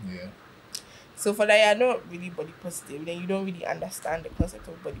 Yeah. So for that, you're not really body positive, then you don't really understand the concept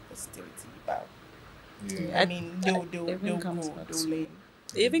of body positivity. But Yeah. I mean, they'll even comes go, back they'll to- learn.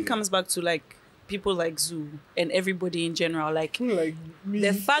 It even comes back to like people like Zuu and everybody in general. Like, Like me.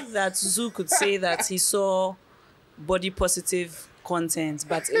 the fact that Zuu could say that he saw body positive content,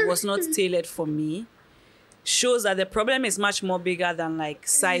 but it was not tailored for me, shows that the problem is much more bigger than like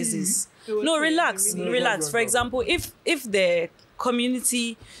sizes. No, relax. For example, if the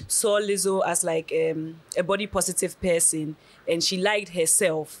community saw Lizzo as like a body positive person and she liked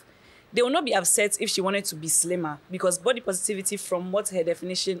herself, they will not be upset if she wanted to be slimmer, because body positivity, from what her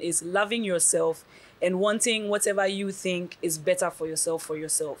definition is, loving yourself and wanting whatever you think is better for yourself.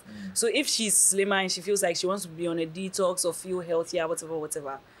 So if she's slimmer and she feels like she wants to be on a detox or feel healthier,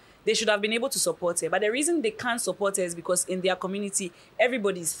 whatever, they should have been able to support her. But the reason they can't support her is because in their community,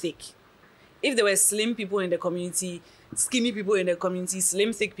 everybody's thick. if there were slim people in the community, skinny people in the community,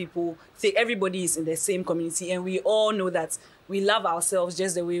 slim, thick people, everybody is in the same community, and we all know that we love ourselves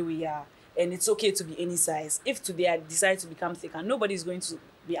just the way we are, and it's okay to be any size. If today I decide to become thicker, nobody's going to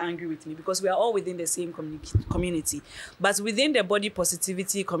be angry with me because we are all within the same community. But within the body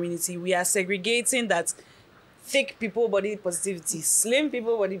positivity community, we are segregating that thick people body positivity, slim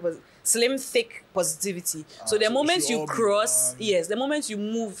people slim thick positivity. So the moment you cross, yes, the moment you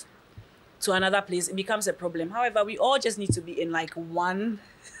move to another place, it becomes a problem. However, we all just need to be in like one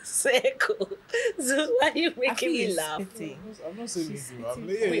circle. So why are you making me laugh? I'm not saying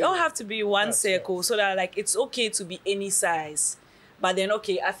We all have to be in one circle so that like it's okay to be any size. But then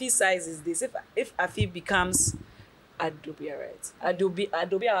okay, Afi's size is this. If Afi becomes Adubea, right?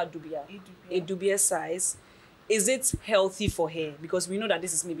 Adubea size, is it healthy for her? Because we know that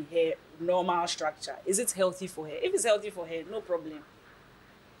this is maybe her normal structure. Is it healthy for her? If it's healthy for her, no problem.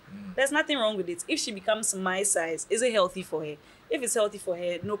 There's nothing wrong with it. If she becomes my size, is it healthy for her? If it's healthy for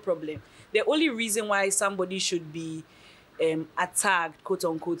her, no problem. The only reason why somebody should be attacked, quote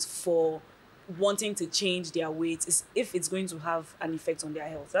unquote, for wanting to change their weight is if it's going to have an effect on their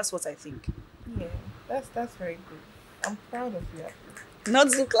health. That's what I think. Yeah, that's very good. I'm proud of you. Not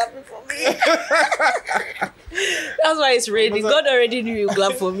Zuu clapping for me. That's why it's raining. God already knew you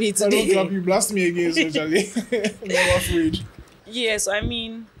clap for me I don't today. clap, you blast me again, socially. Never afraid. Yes, I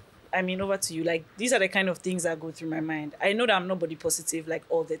mean, over to you. Like, these are the kind of things that go through my mind. I know that I'm not body positive, like,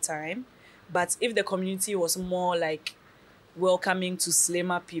 all the time. But if the community was more, like, welcoming to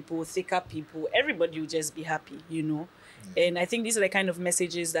slimmer people, thicker people, everybody would just be happy, you know? And I think these are the kind of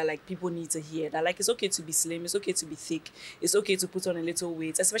messages that, like, people need to hear. That, like, it's okay to be slim. It's okay to be thick. It's okay to put on a little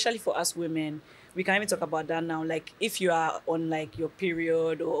weight, especially for us women. We can even talk about that now. Like, if you are on, like, your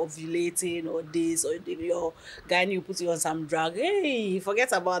period or ovulating or this, or your guy you put you on some drug, hey,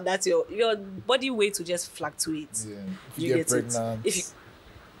 forget about that. Your body weight will just fluctuate. Yeah. If you get pregnant.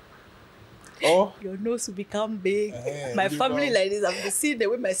 Your nose will become big. My family like this. I've seen the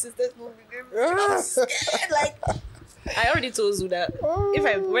way my sisters move. I'm scared. Like, I already told you that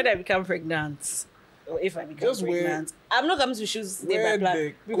when I become pregnant, or if I become pregnant, I'm not coming to choose Stay by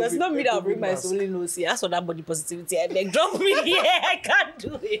Plan because not me that will bring my soul in nose here. That's what that body positivity. I beg, drop me here. I can't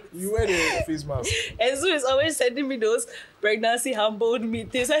do it. You wear the face mask. And Zuu is always sending me those pregnancy humbled me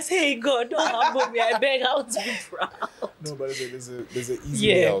things. I say, hey God, don't humble me. I beg how to be proud. No, but there's an easy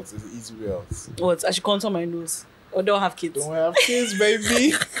way out. There's an easy way out. What? I should contour my nose or don't have kids. Don't have kids,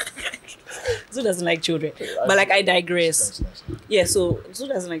 baby. Zuu doesn't like children. But like I digress. Yeah, so Zuu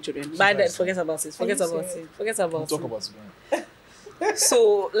doesn't like children. But forget about it. Forget about it. Talk about it.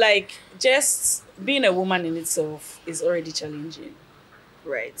 So like just being a woman in itself is already challenging.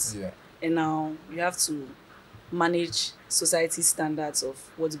 Right. Yeah. And now you have to manage society's standards of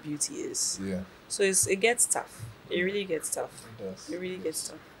what beauty is. Yeah. So it gets tough. It really gets tough. It does. It really gets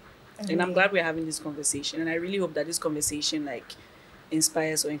tough. And I'm glad we're having this conversation. And I really hope that this conversation like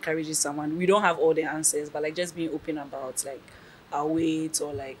inspires or encourages someone. We don't have all the answers, but like just being open about like our weight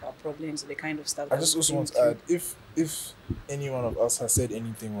or like our problems or the kind of stuff. I just also want to add, if any one of us has said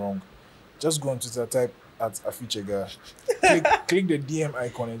anything wrong, just go on Twitter, type at Afichega, click the DM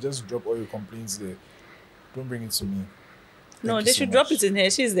icon and just drop all your complaints there. Don't bring it to me. No, they should drop it in her.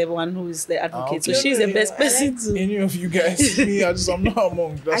 She's the one who is the advocate, so she's the best person to. Any of you guys, I'm not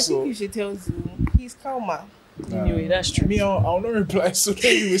among. That's I think all. you should tell Zuu he's calmer. Anyway, that's true. Me, I'll not reply, so don't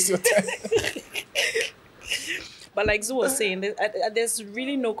you waste your time. But like Zuu was saying, there's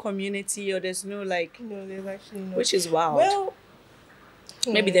really no community or there's no like. No, there's actually no. Which is wild. Well,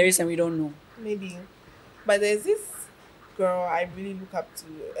 maybe there is and we don't know. Maybe, but there's this girl I really look up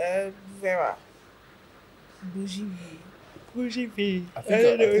to, Vera. Bougie V. I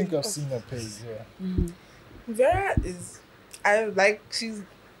think I've seen her page. Yeah. Mm-hmm. Vera is, she's.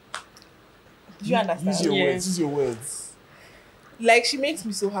 Do you understand? Use your words. Like, she makes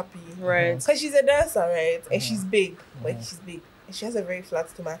me so happy. Right. Because she's a dancer, right? And she's big. Like, she's big. And she has a very flat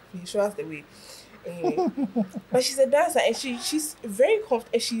stomach. Please show us the way. Anyway. But she's a dancer. And she's very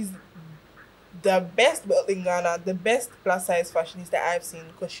comfortable. And she's the best built in Ghana. The best plus size fashionista I've seen.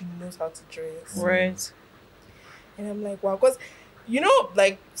 Because she knows how to dress. Right. And I'm like, wow. Because, you know,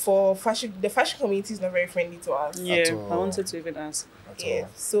 like, for fashion, the fashion community is not very friendly to us. Yeah. I wanted to even ask. Yeah.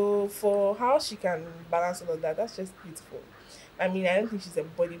 So for how she can balance all of that, that's just beautiful. I mean, I don't think she's a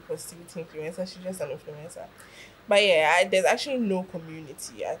body positivity influencer. She's just an influencer. But yeah, there's actually no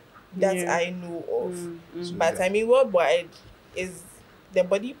community that I know of. Mm-hmm. But I mean, worldwide is the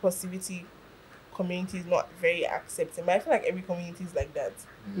body positivity community is not very accepting. But I feel like every community is like that.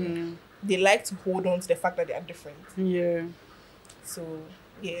 Mm. They like to hold on to the fact that they are different. Yeah. So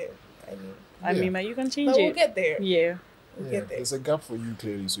yeah. I mean, you can change but it. we'll get there. Yeah. We'll Yeah, get there. there's a gap for you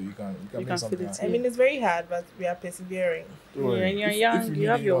clearly, so you can You make can something fill it happen. I mean, it's very hard, but we are persevering. Don't worry. Yeah, and you're If young. you You need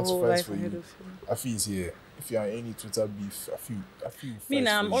have your anyone to whole fight life for ahead you, of you. Afi is here. If you are in any Twitter beef, Afi will Me fight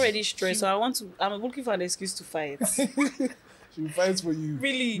now, for I'm you. already stressed, so I'm looking for an excuse to fight. She will fight for you.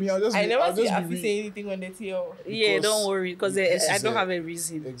 Really? Me, I'll just I be, never I'll see just be Afi say anything on the TL. Yeah, don't worry, because this I is don't have a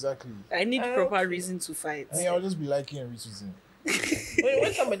reason. Exactly. I need proper Okay. reason to fight. Me, I'll just be liking and retweeting.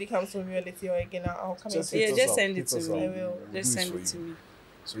 When somebody comes from me on the TL again, I'll come and Just say, hit Yeah, us just up, send it hit to us me. up. I will. We'll do Just this send for it to you. me.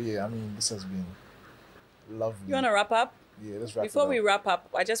 So yeah, I mean, this has been lovely. You want to wrap up? Yeah, let's wrap Before it we up. wrap up,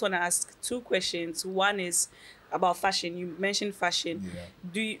 I just want to ask 2 questions. One is about fashion. You mentioned fashion.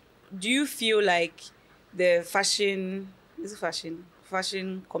 Yeah. Do you feel like the fashion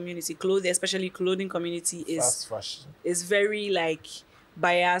community, especially clothing community Fast fashion. is very like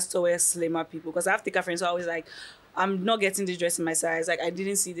biased towards slimmer people? Because I have thicker friends who are always like, I'm not getting this dress in my size. Like, I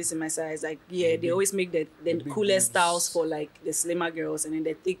didn't see this in my size. Like, yeah, they always make the big coolest boobs. styles for like the slimmer girls, and then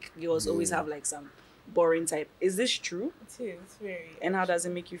the thick girls always Yeah. have like some boring type. Is this true? it is very. And how does it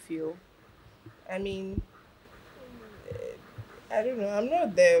make you feel? I mean, I don't know. I'm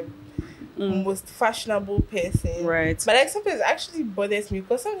not the most fashionable person. Right. But like sometimes it actually bothers me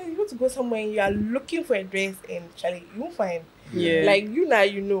because sometimes you go to go somewhere and you are looking for a dress and Charlie, you won't find. Yeah. Like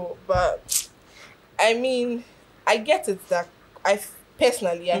you know. But I mean, I get it that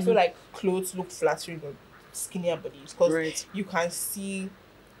personally I feel like clothes look flattering on skinnier bodies because Right. you can see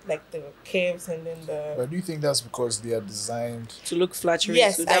like the curves and then the. But do you think that's because they are designed? To look flattering.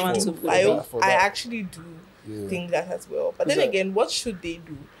 Yes, so that I one do. to For I that. actually do Yeah. think that as well. But then Because again, what should they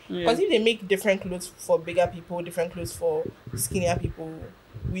do? Yeah. Because if they make different clothes for bigger people, different clothes for skinnier people,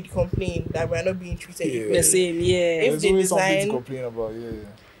 we'd complain that we're not being treated Yeah. equally. The same, yeah. If There's they always something to design- complain about. Yeah.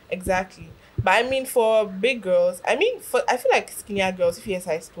 Exactly. But I mean, for big girls, I feel like skinnier girls, if you're a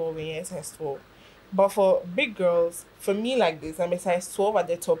size 12, when you're a size 12. But for big girls, for me like this, I'm a size 12 at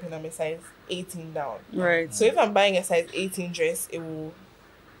the top and I'm a size 18 down. Right. So if I'm buying a size 18 dress, it will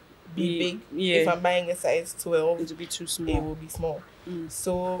be big. Yeah. If I'm buying a size 12, It will be too it small. will be small. Mm.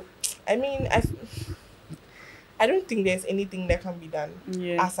 So, I mean, I don't think there's anything that can be done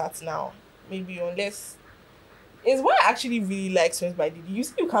Yeah. as at now. Maybe unless it's what I actually really like Swims by Didi. You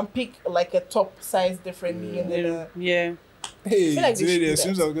see, you can pick like a top size differently and then Yeah. Hey, feel like they today should do the that.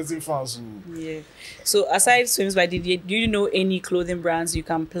 swims are getting fans. Yeah. So aside Swims by Didi, do you know any clothing brands you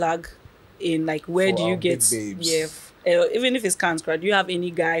can plug in? Like, where For do you our get? big babes. Yeah. Even if it's can't do you have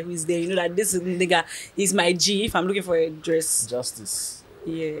any guy who's there? You know that this is nigga. He's my G. If I'm looking for a dress, Justice.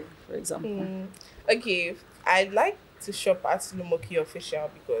 yeah, for example. okay, I'd like to shop at Lumoki Official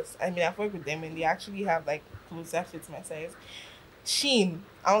because I mean I've worked with them and they actually have like clothes that fit my size. Shein,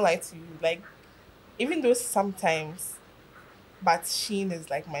 I don't like to like, even though sometimes, but Shein is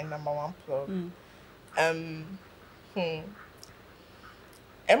like my number one plug.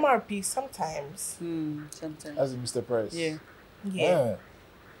 MRP sometimes. Sometimes. As in Mr. Price. Yeah. Yeah.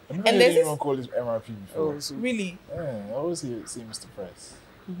 I've never And heard there's anyone call it MRP before. Oh, so Really. I always hear say Mr. Price.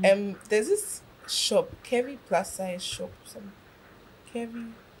 There's this shop, Kerry plus size shop. Some Kerry.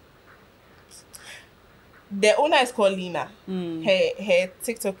 The owner is called Lina. Her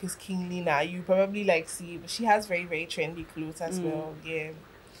TikTok is King Lina. You probably like see, but she has very very trendy clothes as well. Yeah,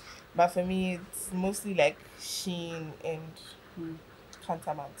 but for me it's mostly like Shein and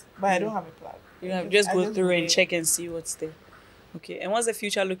Cantamount. But I don't have a plug. you I have just go through and wear- check and see what's there. Okay. And what's the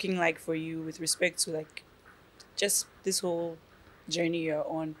future looking like for you with respect to like just this whole journey you're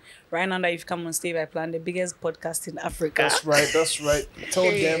on right now that you've come on Stay by Plan, the biggest podcast in Africa? That's right. That's right. Tell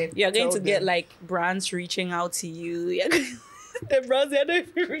them. You're going tell to get them. like brands reaching out to you. The brands they're not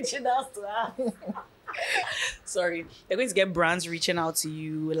even reaching out to us. Sorry, you're going to get brands reaching out to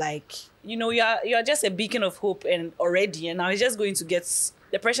you. Like, you know, you're just a beacon of hope and already, and now it's just going to get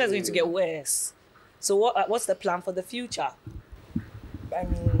the pressure is going to get worse. So what's the plan for the future? I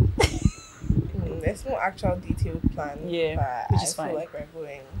mean, there's no actual detailed plan. Yeah, but which I is feel fine. like we're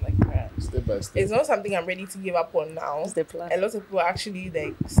going like that. Step by step. It's not something I'm ready to give up on now. What's the plan? A lot of people actually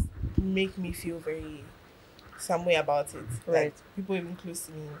like make me feel very some way about it. Right. Like people even close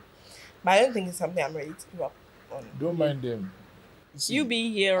to me. But I don't think it's something I'm ready to give up on. Don't mind them. See, You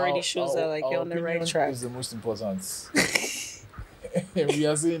being here already our- shows our- that like our you're on the right opinion track. is the most important. And we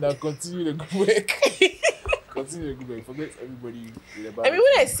are saying that continue the good work. Continue the good work. Forget everybody. With the bad I mean,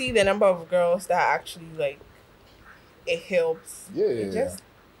 when I see the number of girls that actually like, it helps. Yeah, It just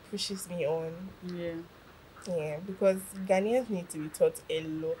pushes me on. Yeah. Yeah, because Ghanaians need to be taught a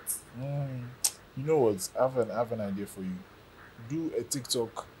lot. You know what? I have an idea for you. Do a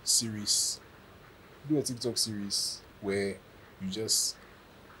TikTok series. Do a TikTok series where you just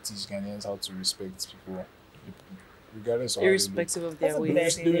teach Ghanaians how to respect people, regardless of how they Irrespective of their That's a way.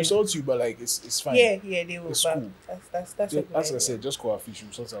 bad look. They insult you, but like it's fine. Yeah, they will. It's But cool. that's Just, a good as I idea. said, just call Afi. She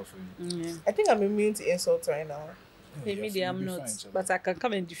will sort out for you. Yeah. I think I'm immune to insults right now. Maybe Afi, I'm you'll be not, fine, Charlie. but I can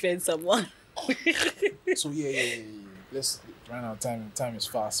come and defend someone. So yeah. Let's right now. Time is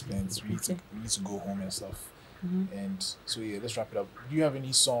fast spent. We need to go home and stuff. Mm-hmm. And so yeah, let's wrap it up. Do you have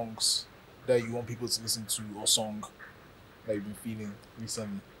any songs that you want people to listen to, or song that you've been feeling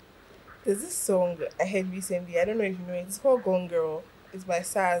recently? There's this song I heard recently. I don't know if you know it. It's called Gone Girl. It's by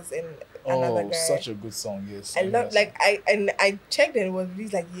Saz and another guy. Such a good song. Yes, I love I checked and it was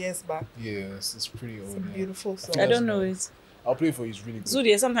released like years back. Yes, it's pretty It's old. a man. beautiful song. I don't know it. I'll play it for you. It's really good.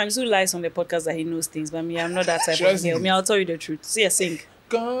 Zuu, sometimes Zuu lies on the podcast that he knows things, but me, I'm not that type Should I of sing girl. it? Me, I'll tell you the truth. See, I sing.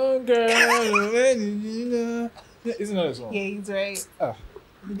 Gone girl, when did you know? Isn't that a song? Yeah, he's right.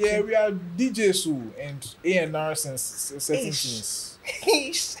 Yeah, we are DJ Sue and A&R since certain Ish.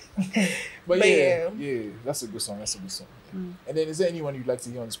 things. But But yeah, yeah. that's a good song. And then, is there anyone you'd like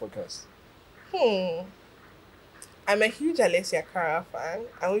to hear on this podcast? I'm a huge Alessia Cara fan.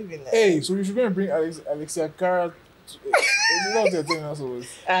 I won't even like. Hey, so you should go and bring Alexia Cara. You know what you're telling us always.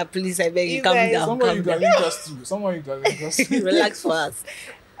 Please, I beg you, You calm guys- down. Someone you Calm can down. link us to. Someone you can link us to. Relax for us.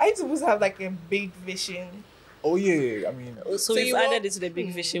 I'm supposed to have like a big vision. Oh yeah, I mean, So you we've want- added it to the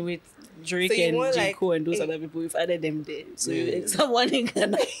big vision with Drake So you and want, J. like, Cole and those a- other people. We've added them there. So Yeah. someone in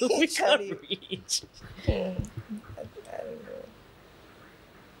Ghana we can Charlie. reach. I don't know.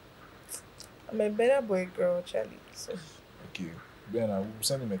 I'm a better boy girl, Charlie. So okay. Ben, I will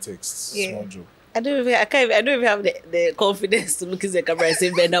send him a text. Yeah. Small joke. I don't even have the confidence to look in the camera and say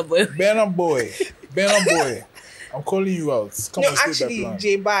Benna boy. Benna boy. I'm calling you out. Come no, on, stay by actually, plan.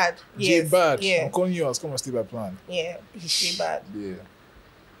 J Bad. Yes. J Bad. Yeah, I'm calling you out. Come on, stay by plan. yeah, J Bad. Yeah.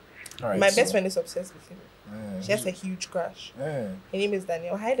 All right. My so- best friend is obsessed with him. Yeah. She has a huge crush. Yeah. Her name is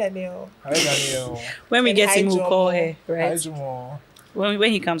Danielle. Hi, Danielle. Hi, Daniel. When we And get hi, him, we'll call Jomo. her, Hi, right? Jamal.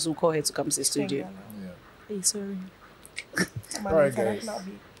 When he comes, we'll call her to come to the studio. Yeah. Hey, sorry. All Alright, guys.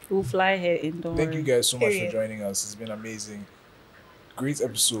 We'll fly her in, don't Thank worry. you guys so much for Period. joining us. It's been amazing. Great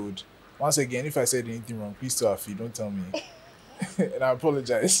episode. Once again, if I said anything wrong, please tell Afi. Don't tell me. And I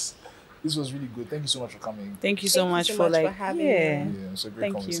apologize. This was really good. Thank you so much for coming. Thank you so Thank you much so for much for like having yeah. me. Yeah, it's a great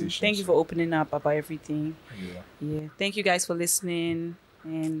Thank you. conversation. Thank you for opening up about everything. Yeah. Yeah. Thank you guys for listening.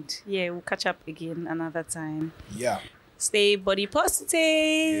 And yeah, we'll catch up again another time. Yeah. Stay body positive.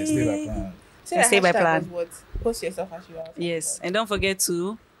 Yeah, stay by plan. And stay by plan. What? Post yourself as you are. Yes. And don't forget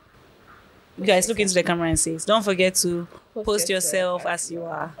to you guys look into the camera and say, don't forget to post yourself as you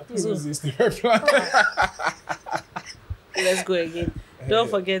are. I think this is stay by plan. Let's go again. Don't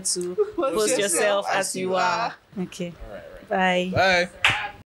forget to post yourself as you are. Okay. All right. Bye.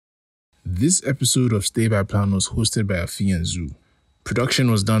 Bye. This episode of Stay by Plan was hosted by Afi and Zuu.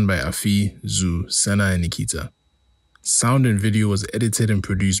 Production was done by Afi, Zuu, Senna, and Nikita. Sound and video was edited and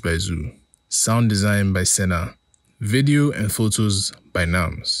produced by Zuu. Sound design by Senna. Video and photos by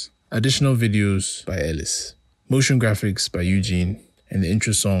Nams. Additional videos by Ellis. Motion graphics by Eugene. And the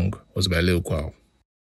intro song was by Lil Kwaw.